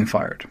not being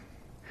fired,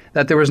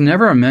 that there was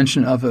never a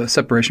mention of a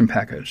separation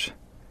package.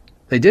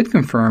 They did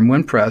confirm,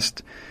 when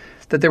pressed,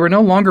 that they were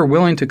no longer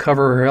willing to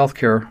cover her health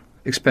care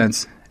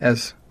expense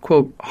as,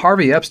 quote,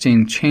 Harvey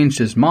Epstein changed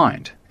his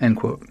mind, end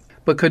quote,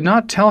 but could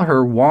not tell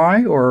her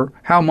why or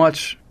how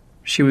much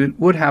she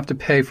would have to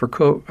pay for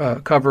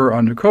cover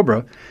under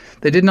COBRA.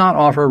 They did not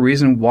offer a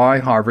reason why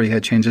Harvey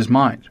had changed his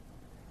mind.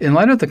 In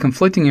light of the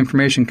conflicting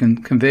information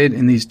conveyed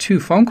in these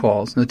two phone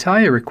calls,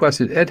 Natalia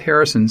requested Ed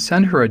Harrison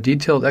send her a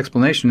detailed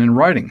explanation in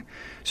writing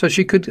so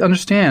she could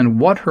understand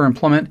what her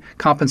employment,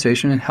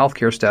 compensation, and health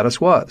care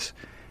status was.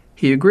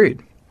 He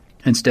agreed.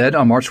 Instead,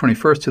 on March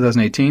 21,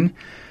 2018,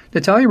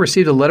 Natalia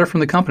received a letter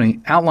from the company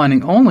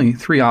outlining only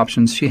 3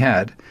 options she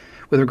had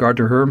with regard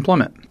to her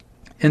employment.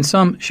 In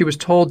sum, she was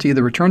told to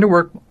either return to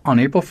work on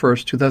April 1,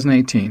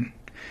 2018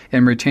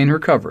 and retain her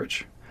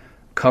coverage,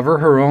 cover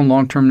her own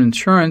long-term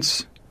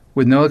insurance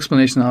with no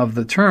explanation of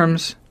the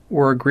terms,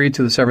 or agree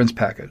to the severance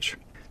package.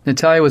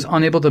 Natalia was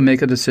unable to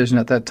make a decision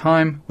at that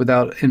time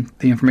without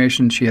the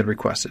information she had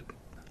requested.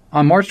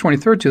 On March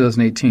 23,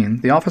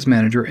 2018, the office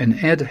manager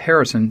and Ed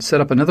Harrison set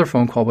up another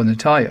phone call with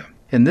Natalia.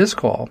 In this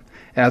call,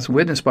 as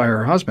witnessed by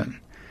her husband,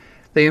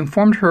 they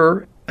informed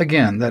her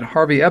again that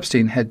Harvey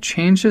Epstein had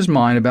changed his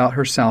mind about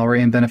her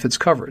salary and benefits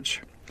coverage,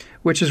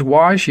 which is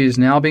why she is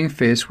now being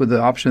faced with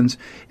the options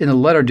in the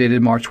letter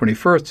dated March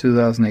 21,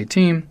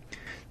 2018.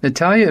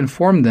 Natalia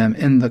informed them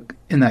in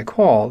that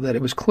call that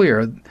it was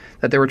clear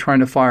that they were trying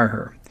to fire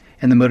her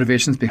and the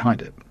motivations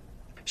behind it.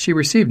 She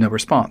received no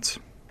response.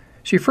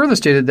 She further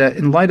stated that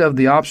in light of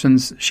the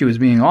options she was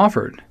being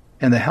offered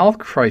and the health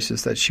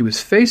crisis that she was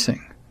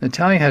facing,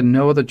 Natalia had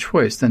no other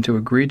choice than to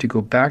agree to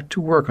go back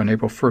to work on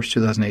April 1,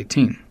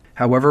 2018.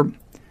 However,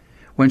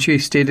 when she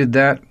stated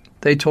that,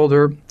 they told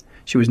her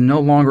she was no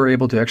longer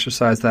able to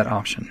exercise that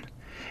option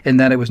and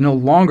that it was no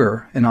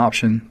longer an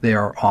option they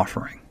are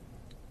offering.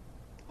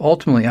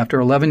 Ultimately, after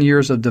 11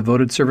 years of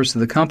devoted service to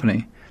the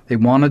company, they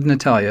wanted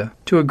Natalia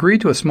to agree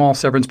to a small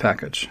severance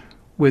package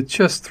with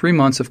just 3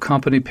 months of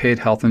company-paid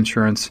health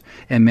insurance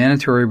and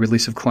mandatory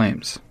release of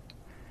claims.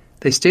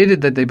 They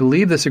stated that they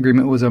believed this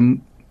agreement was a,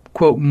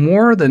 quote,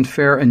 more than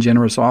fair and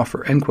generous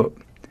offer, end quote.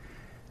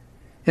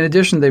 In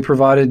addition, they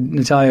provided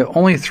Natalia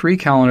only 3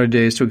 calendar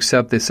days to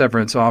accept the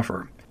severance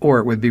offer, or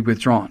it would be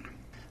withdrawn.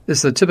 This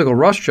is a typical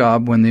rush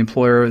job when the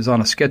employer is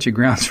on a sketchy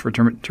grounds for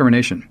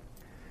termination.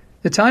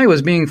 Natalia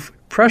was being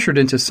pressured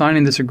into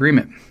signing this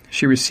agreement.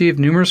 She received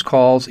numerous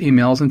calls,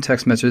 emails, and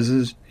text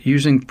messages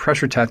using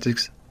pressure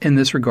tactics in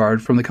this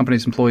regard from the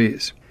company's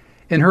employees.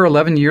 In her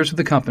 11 years with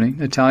the company,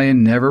 Natalia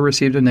never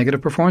received a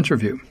negative performance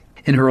review.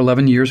 In her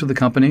 11 years with the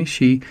company,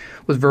 she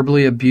was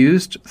verbally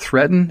abused,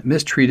 threatened,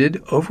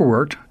 mistreated,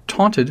 overworked,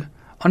 taunted,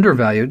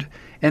 undervalued,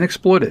 and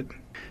exploited.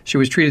 She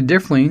was treated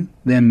differently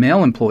than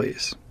male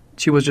employees.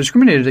 She was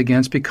discriminated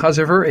against because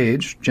of her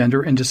age,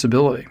 gender, and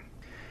disability.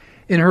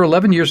 In her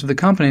 11 years with the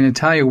company,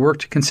 Natalia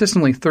worked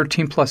consistently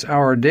 13-plus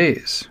hour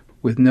days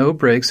with no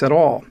breaks at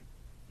all,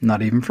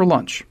 not even for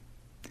lunch.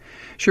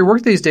 She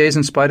worked these days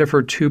in spite of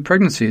her 2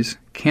 pregnancies,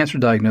 cancer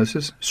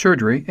diagnosis,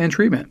 surgery, and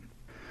treatment.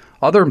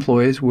 Other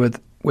employees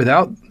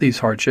without these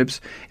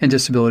hardships and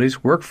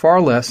disabilities work far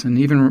less and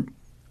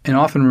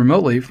often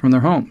remotely from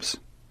their homes.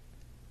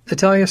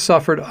 Natalia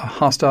suffered a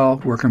hostile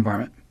work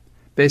environment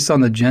based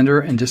on the gender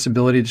and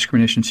disability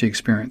discrimination she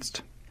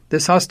experienced.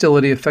 This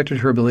hostility affected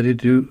her ability to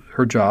do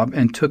her job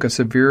and took a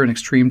severe and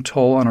extreme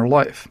toll on her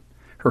life,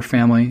 her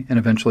family, and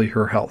eventually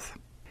her health.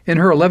 In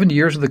her 11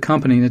 years with the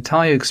company,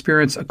 Natalia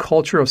experienced a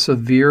culture of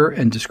severe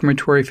and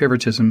discriminatory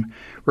favoritism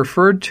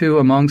referred to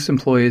amongst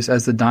employees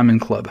as the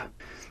Diamond Club.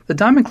 The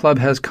Diamond Club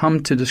has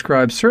come to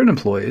describe certain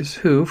employees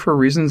who, for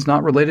reasons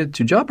not related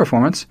to job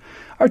performance,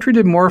 are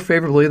treated more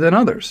favorably than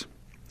others.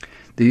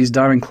 These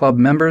Diamond Club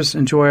members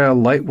enjoy a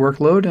light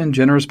workload and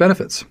generous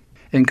benefits.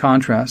 In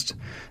contrast,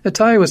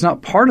 Natalia was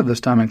not part of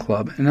this Diamond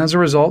Club, and as a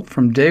result,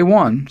 from day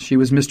one, she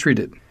was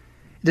mistreated.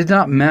 It did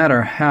not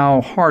matter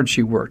how hard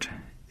she worked.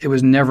 It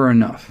was never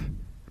enough.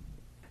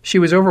 She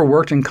was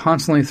overworked and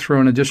constantly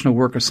thrown additional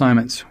work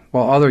assignments,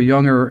 while other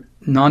younger,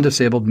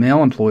 non-disabled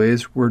male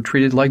employees were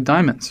treated like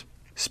diamonds,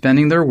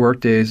 spending their work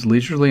days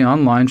leisurely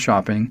online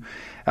shopping,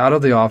 out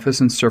of the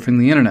office, and surfing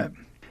the internet.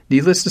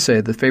 Needless to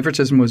say, the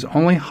favoritism was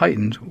only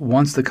heightened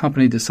once the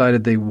company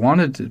decided they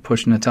wanted to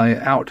push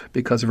Natalia out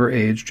because of her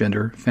age,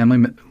 gender,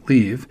 family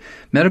leave,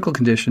 medical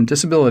condition,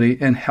 disability,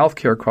 and health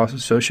care costs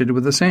associated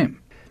with the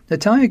same.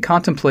 Natalia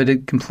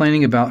contemplated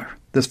complaining about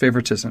this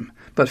favoritism,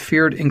 but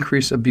feared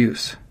increased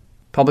abuse,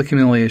 public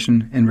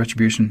humiliation, and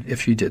retribution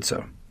if she did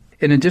so.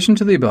 In addition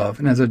to the above,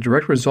 and as a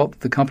direct result of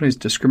the company's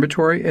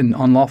discriminatory and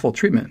unlawful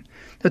treatment,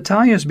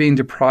 Natalia is being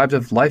deprived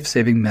of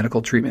life-saving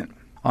medical treatment.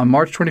 On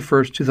March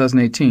 21,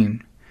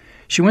 2018,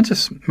 she went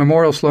to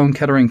Memorial Sloan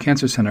Kettering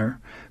Cancer Center,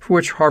 for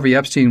which Harvey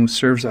Epstein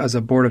serves as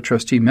a Board of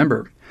Trustee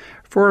member,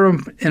 for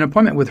an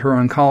appointment with her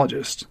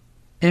oncologist,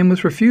 and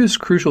was refused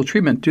crucial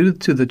treatment due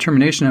to the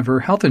termination of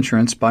her health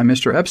insurance by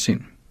Mr.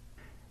 Epstein.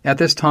 At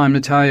this time,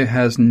 Natalia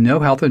has no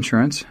health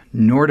insurance,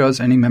 nor does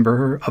any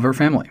member of her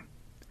family.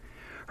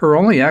 Her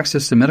only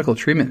access to medical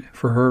treatment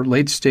for her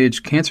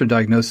late-stage cancer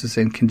diagnosis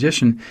and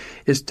condition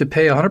is to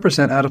pay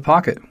 100% out of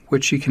pocket,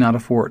 which she cannot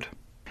afford.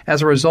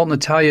 As a result,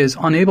 Natalia is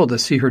unable to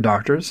see her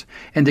doctors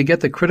and to get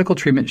the critical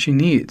treatment she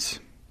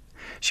needs.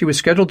 She was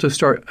scheduled to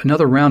start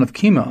another round of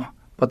chemo,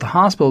 but the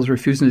hospital is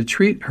refusing to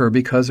treat her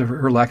because of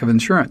her lack of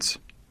insurance.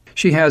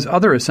 She has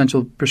other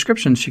essential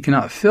prescriptions she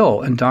cannot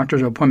fill and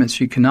doctor's appointments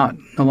she cannot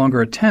no longer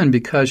attend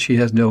because she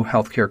has no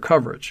health care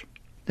coverage.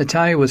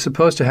 Natalia was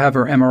supposed to have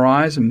her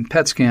MRIs and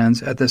PET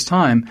scans at this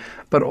time,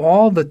 but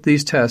all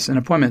these tests and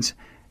appointments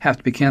have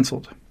to be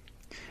canceled.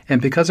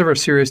 And because of her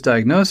serious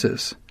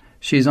diagnosis,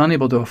 she is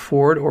unable to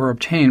afford or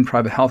obtain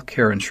private health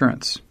care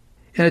insurance.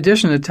 In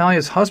addition,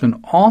 Natalia's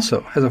husband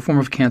also has a form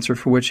of cancer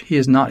for which he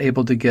is not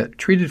able to get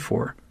treated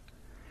for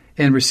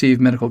and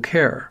receive medical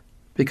care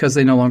because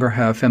they no longer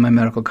have family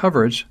medical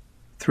coverage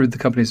through the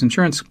company's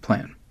insurance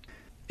plan.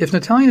 If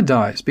Natalia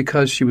dies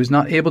because she was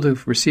not able to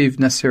receive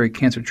necessary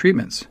cancer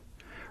treatments,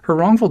 her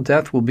wrongful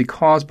death will be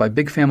caused by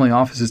Big Family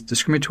Office's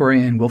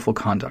discriminatory and willful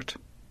conduct.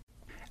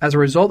 As a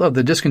result of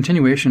the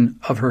discontinuation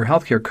of her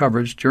health care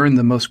coverage during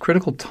the most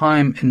critical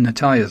time in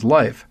Natalia's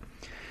life,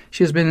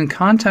 she has been in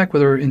contact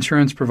with her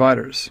insurance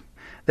providers.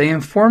 They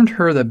informed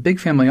her that Big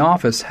Family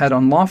Office had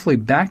unlawfully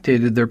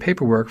backdated their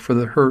paperwork for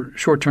her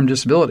short-term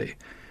disability,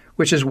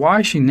 which is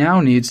why she now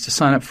needs to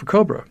sign up for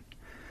COBRA.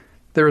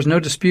 There is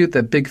no dispute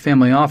that Big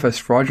Family Office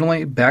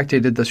fraudulently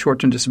backdated the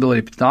short-term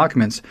disability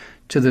documents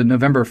to the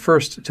November 1,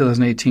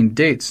 2018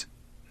 dates,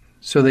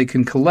 so they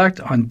can collect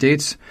on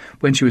dates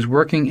when she was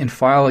working and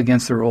file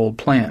against their old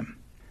plan.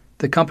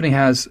 The company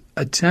has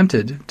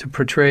attempted to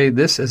portray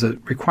this as a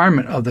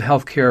requirement of the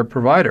healthcare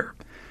provider,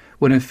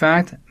 when in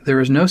fact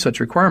there is no such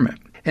requirement,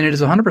 and it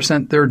is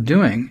 100% their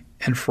doing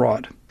and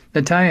fraud.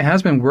 Natalia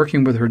has been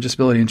working with her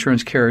disability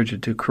insurance carrier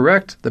to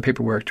correct the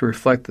paperwork to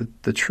reflect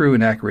the true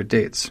and accurate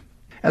dates.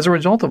 As a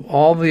result of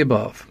all of the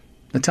above,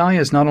 Natalia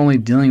is not only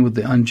dealing with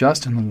the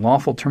unjust and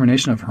unlawful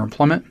termination of her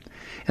employment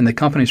and the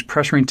company's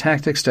pressuring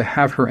tactics to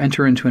have her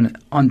enter into an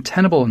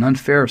untenable and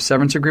unfair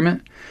severance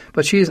agreement,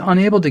 but she is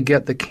unable to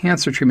get the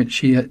cancer treatment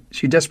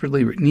she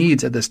desperately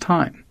needs at this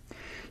time.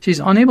 She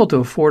is unable to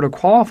afford or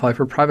qualify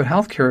for private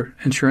health care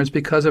insurance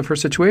because of her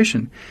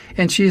situation,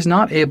 and she is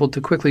not able to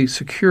quickly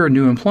secure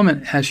new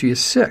employment as she is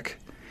sick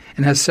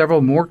and has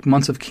several more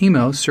months of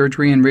chemo,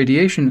 surgery, and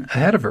radiation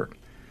ahead of her,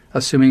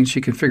 assuming she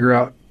can figure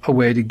out a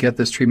way to get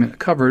this treatment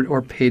covered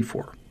or paid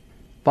for.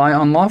 By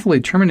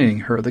unlawfully terminating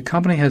her, the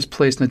company has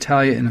placed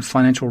Natalia in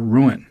financial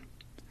ruin.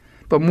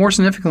 But more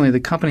significantly, the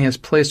company has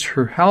placed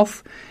her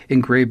health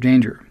in grave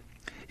danger.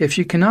 If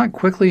she cannot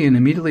quickly and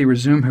immediately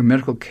resume her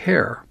medical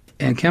care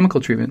and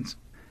chemical treatments,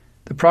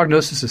 the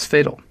prognosis is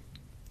fatal.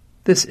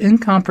 This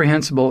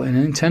incomprehensible and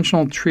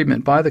intentional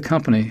treatment by the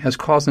company has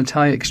caused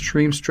Natalia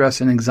extreme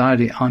stress and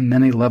anxiety on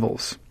many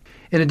levels.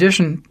 In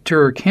addition to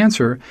her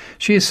cancer,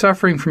 she is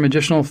suffering from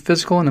additional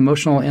physical and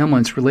emotional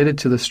ailments related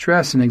to the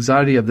stress and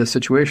anxiety of this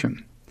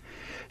situation.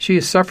 She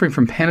is suffering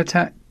from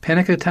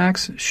panic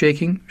attacks,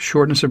 shaking,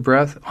 shortness of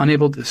breath,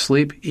 unable to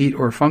sleep, eat,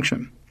 or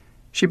function.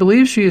 She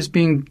believes she is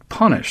being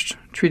punished,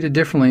 treated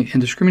differently,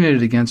 and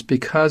discriminated against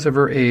because of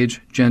her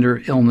age,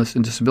 gender, illness,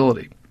 and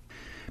disability.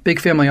 Big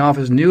Family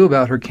Office knew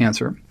about her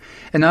cancer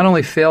and not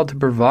only failed to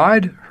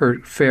provide her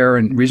fair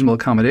and reasonable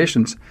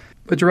accommodations,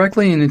 but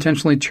directly and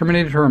intentionally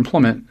terminated her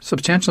employment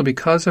substantially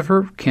because of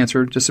her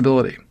cancer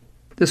disability.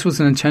 This was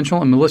an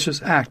intentional and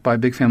malicious act by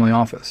Big Family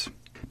Office.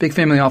 Big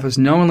Family Office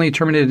knowingly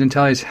terminated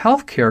Natalia's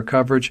health care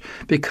coverage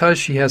because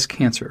she has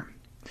cancer.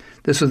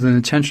 This was an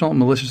intentional and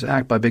malicious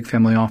act by Big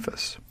Family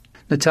Office.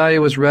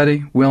 Natalia was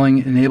ready,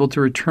 willing, and able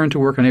to return to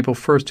work on April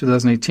 1,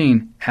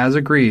 2018, as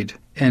agreed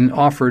and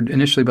offered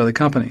initially by the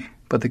company.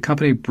 But the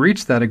company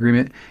breached that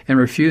agreement and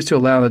refused to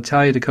allow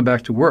Natalia to come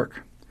back to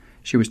work.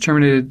 She was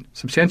terminated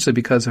substantially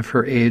because of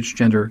her age,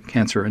 gender,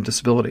 cancer, and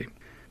disability.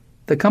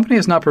 The company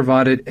has not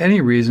provided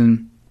any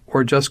reason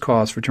or just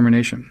cause for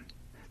termination.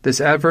 This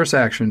adverse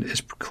action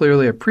is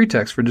clearly a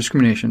pretext for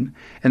discrimination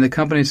and the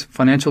company's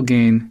financial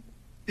gain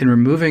in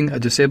removing a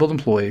disabled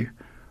employee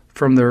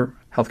from their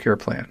health care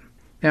plan.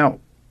 Now,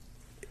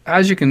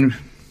 as you can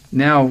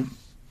now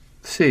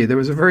see, there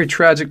was a very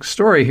tragic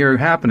story here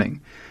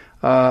happening.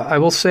 I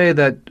will say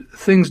that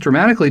things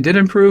dramatically did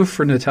improve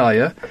for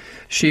Natalia.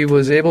 She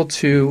was able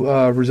to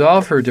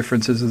resolve her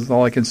differences, is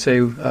all I can say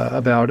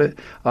about it,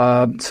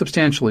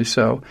 substantially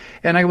so.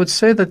 And I would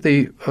say that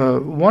the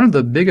one of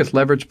the biggest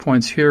leverage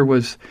points here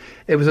was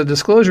it was a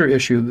disclosure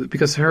issue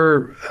because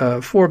her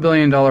 $4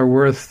 billion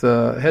worth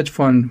hedge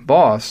fund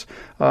boss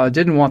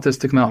didn't want this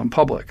to come out in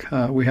public.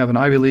 We have an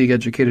Ivy League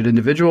educated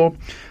individual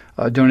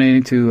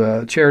donating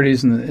to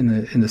charities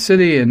in the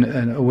city and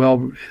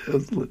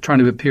trying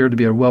to appear to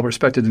be a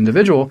well-respected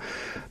individual.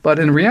 But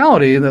in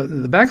reality,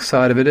 the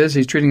backside of it is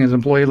he's treating his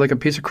employee like a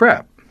piece of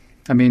crap.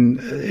 I mean,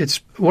 it's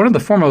one of the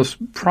foremost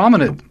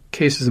prominent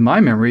cases in my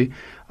memory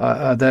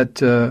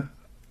that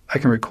I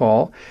can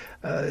recall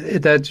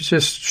that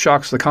just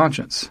shocks the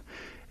conscience.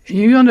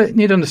 You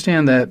need to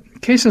understand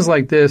that cases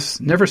like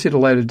this never see the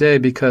light of day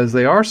because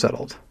they are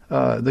settled.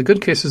 The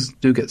good cases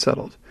do get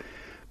settled.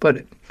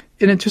 But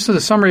just as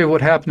a summary of what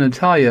happened to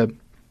Natalia,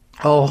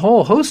 a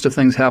whole host of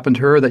things happened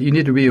to her that you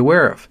need to be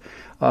aware of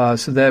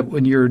so that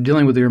when you're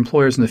dealing with your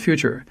employers in the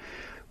future.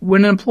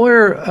 When an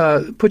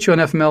employer puts you on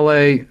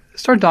FMLA,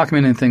 start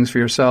documenting things for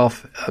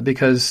yourself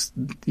because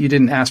you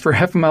didn't ask for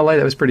FMLA.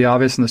 That was pretty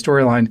obvious in the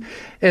storyline.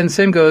 And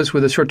same goes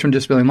with a short-term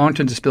disability and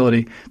long-term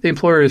disability. The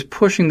employer is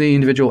pushing the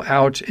individual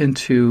out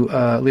into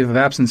leave of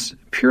absence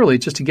purely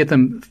just to get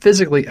them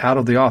physically out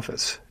of the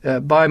office.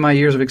 By my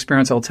years of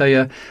experience, I'll tell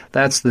you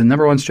that's the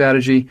number one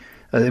strategy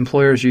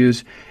employers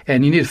use,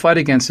 and you need to fight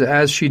against it,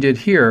 as she did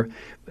here.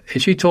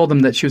 And she told them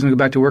that she was going to go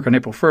back to work on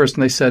April 1st,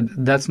 and they said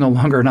that's no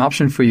longer an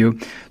option for you.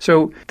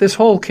 So this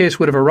whole case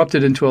would have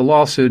erupted into a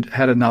lawsuit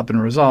had it not been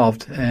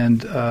resolved,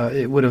 and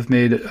it would have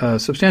made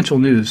substantial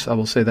news, I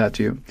will say that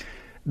to you.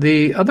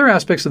 The other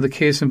aspects of the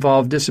case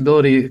involve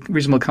disability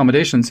reasonable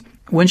accommodations.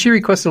 When she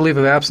requested a leave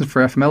of absence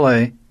for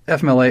FMLA,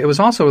 it was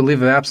also a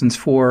leave of absence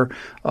for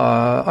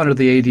under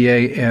the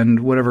ADA and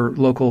whatever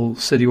local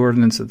city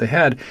ordinance that they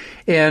had.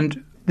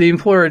 And the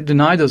employer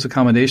denied those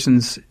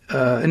accommodations.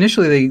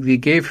 Initially, they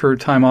gave her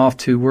time off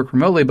to work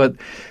remotely, but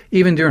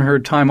even during her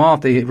time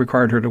off, they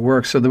required her to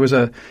work. So there was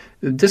a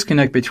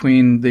disconnect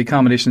between the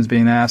accommodations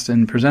being asked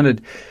and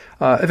presented.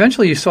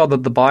 Eventually, you saw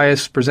that the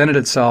bias presented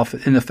itself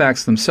in the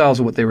facts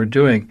themselves of what they were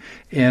doing.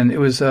 And it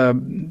was,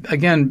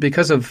 again,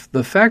 because of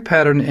the fact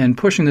pattern and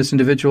pushing this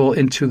individual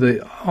into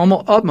the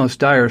utmost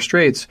dire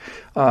straits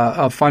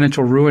of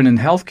financial ruin and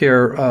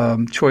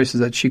healthcare choices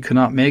that she could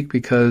not make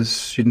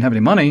because she didn't have any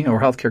money or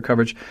healthcare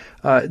coverage.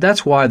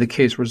 That's why the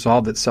case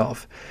resolved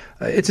itself.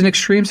 It's an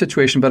extreme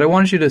situation, but I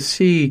wanted you to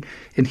see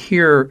and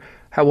hear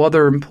how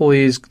other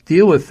employees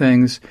deal with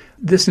things.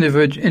 This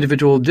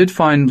individual did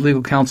find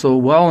legal counsel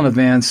well in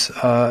advance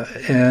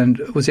and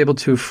was able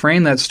to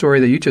frame that story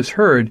that you just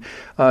heard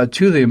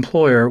to the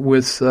employer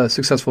with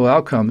successful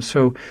outcomes.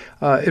 So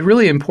it's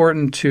really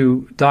important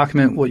to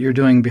document what you're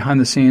doing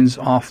behind the scenes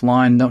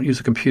offline. Don't use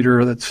a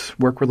computer that's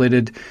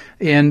work-related,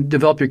 and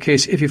develop your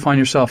case if you find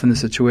yourself in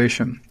this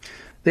situation.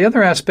 The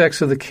other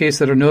aspects of the case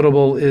that are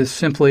notable is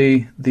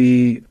simply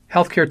the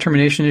healthcare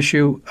termination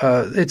issue.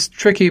 It's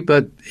tricky,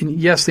 but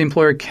yes, the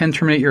employer can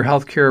terminate your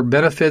healthcare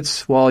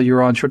benefits while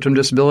you're on short-term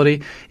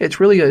disability. It's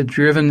really a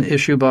driven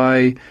issue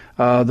by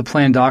the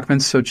plan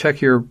documents, so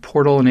check your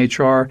portal in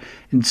HR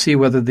and see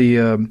whether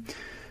the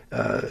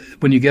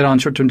when you get on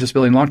short-term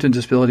disability and long-term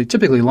disability,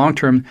 typically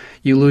long-term,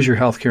 you lose your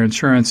health care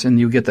insurance and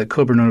you get that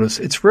COBRA notice.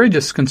 It's very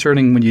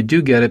disconcerting when you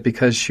do get it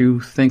because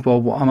you think,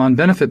 well, I'm on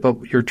benefit,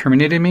 but you're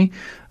terminating me.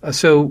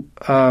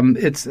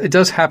 It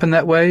does happen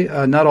that way.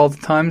 Not all the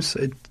times.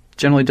 It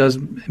generally does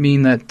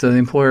mean that the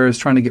employer is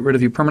trying to get rid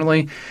of you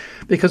permanently.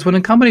 Because when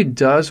a company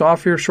does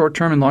offer you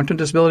short-term and long-term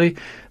disability,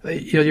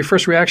 your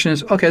first reaction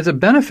is, okay, it's a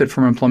benefit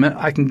from employment.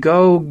 I can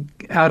go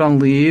out on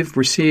leave,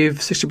 receive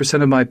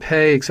 60% of my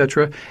pay, et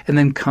cetera, and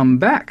then come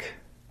back.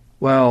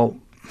 Well,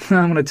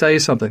 I'm going to tell you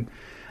something.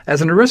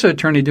 As an ERISA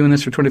attorney doing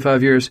this for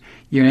 25 years,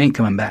 you ain't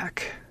coming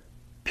back,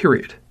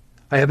 period.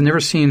 I have never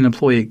seen an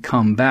employee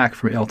come back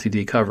from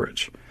LTD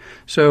coverage.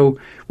 So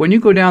when you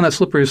go down that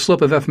slippery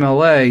slope of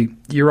FMLA,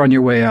 you're on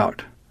your way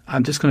out.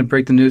 I'm just going to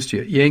break the news to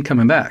you. You ain't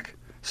coming back.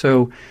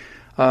 So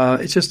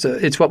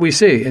it's what we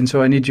see. And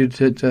so I need you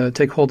to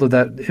take hold of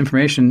that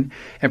information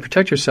and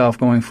protect yourself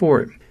going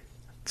forward.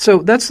 So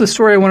that's the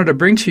story I wanted to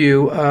bring to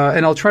you,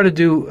 and I'll try to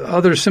do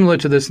others similar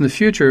to this in the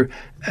future,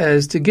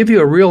 as to give you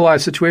a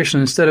real-life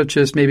situation instead of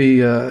just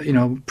maybe,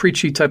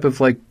 preachy type of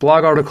like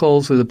blog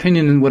articles with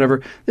opinion and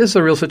whatever. This is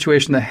a real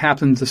situation that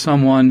happened to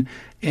someone,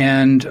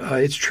 and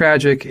it's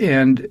tragic,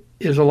 and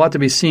there's a lot to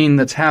be seen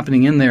that's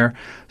happening in there.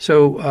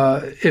 So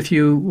if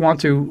you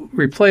want to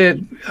replay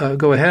it,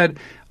 go ahead.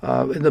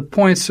 The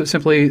points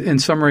simply in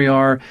summary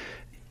are,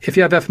 if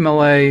you have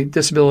FMLA,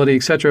 disability,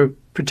 et cetera,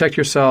 protect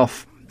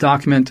yourself.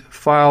 Document,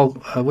 file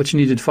what you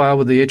need to file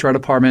with the HR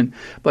department,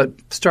 but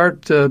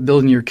start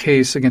building your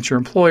case against your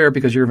employer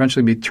because you're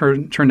eventually be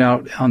turned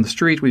out on the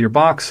street with your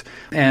box,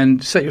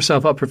 and set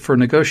yourself up for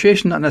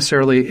negotiation, not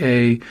necessarily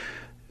a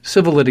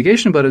civil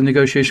litigation, but a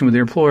negotiation with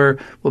your employer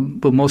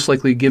will most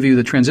likely give you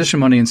the transition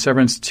money and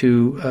severance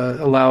to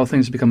allow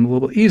things to become a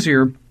little bit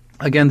easier.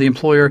 Again, the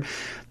employer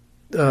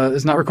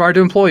is not required to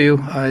employ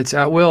you. It's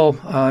at will.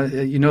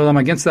 I'm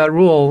against that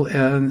rule,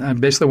 and I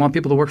basically want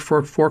people to work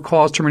for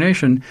cause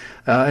termination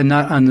and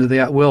not under the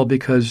at will,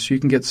 because you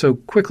can get so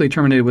quickly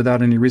terminated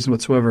without any reason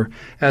whatsoever,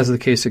 as the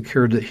case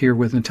occurred here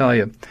with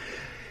Natalia.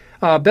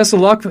 Best of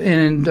luck,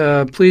 and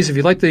please, if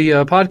you like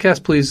the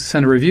podcast, please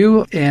send a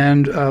review,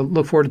 and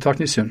look forward to talking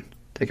to you soon.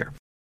 Take care.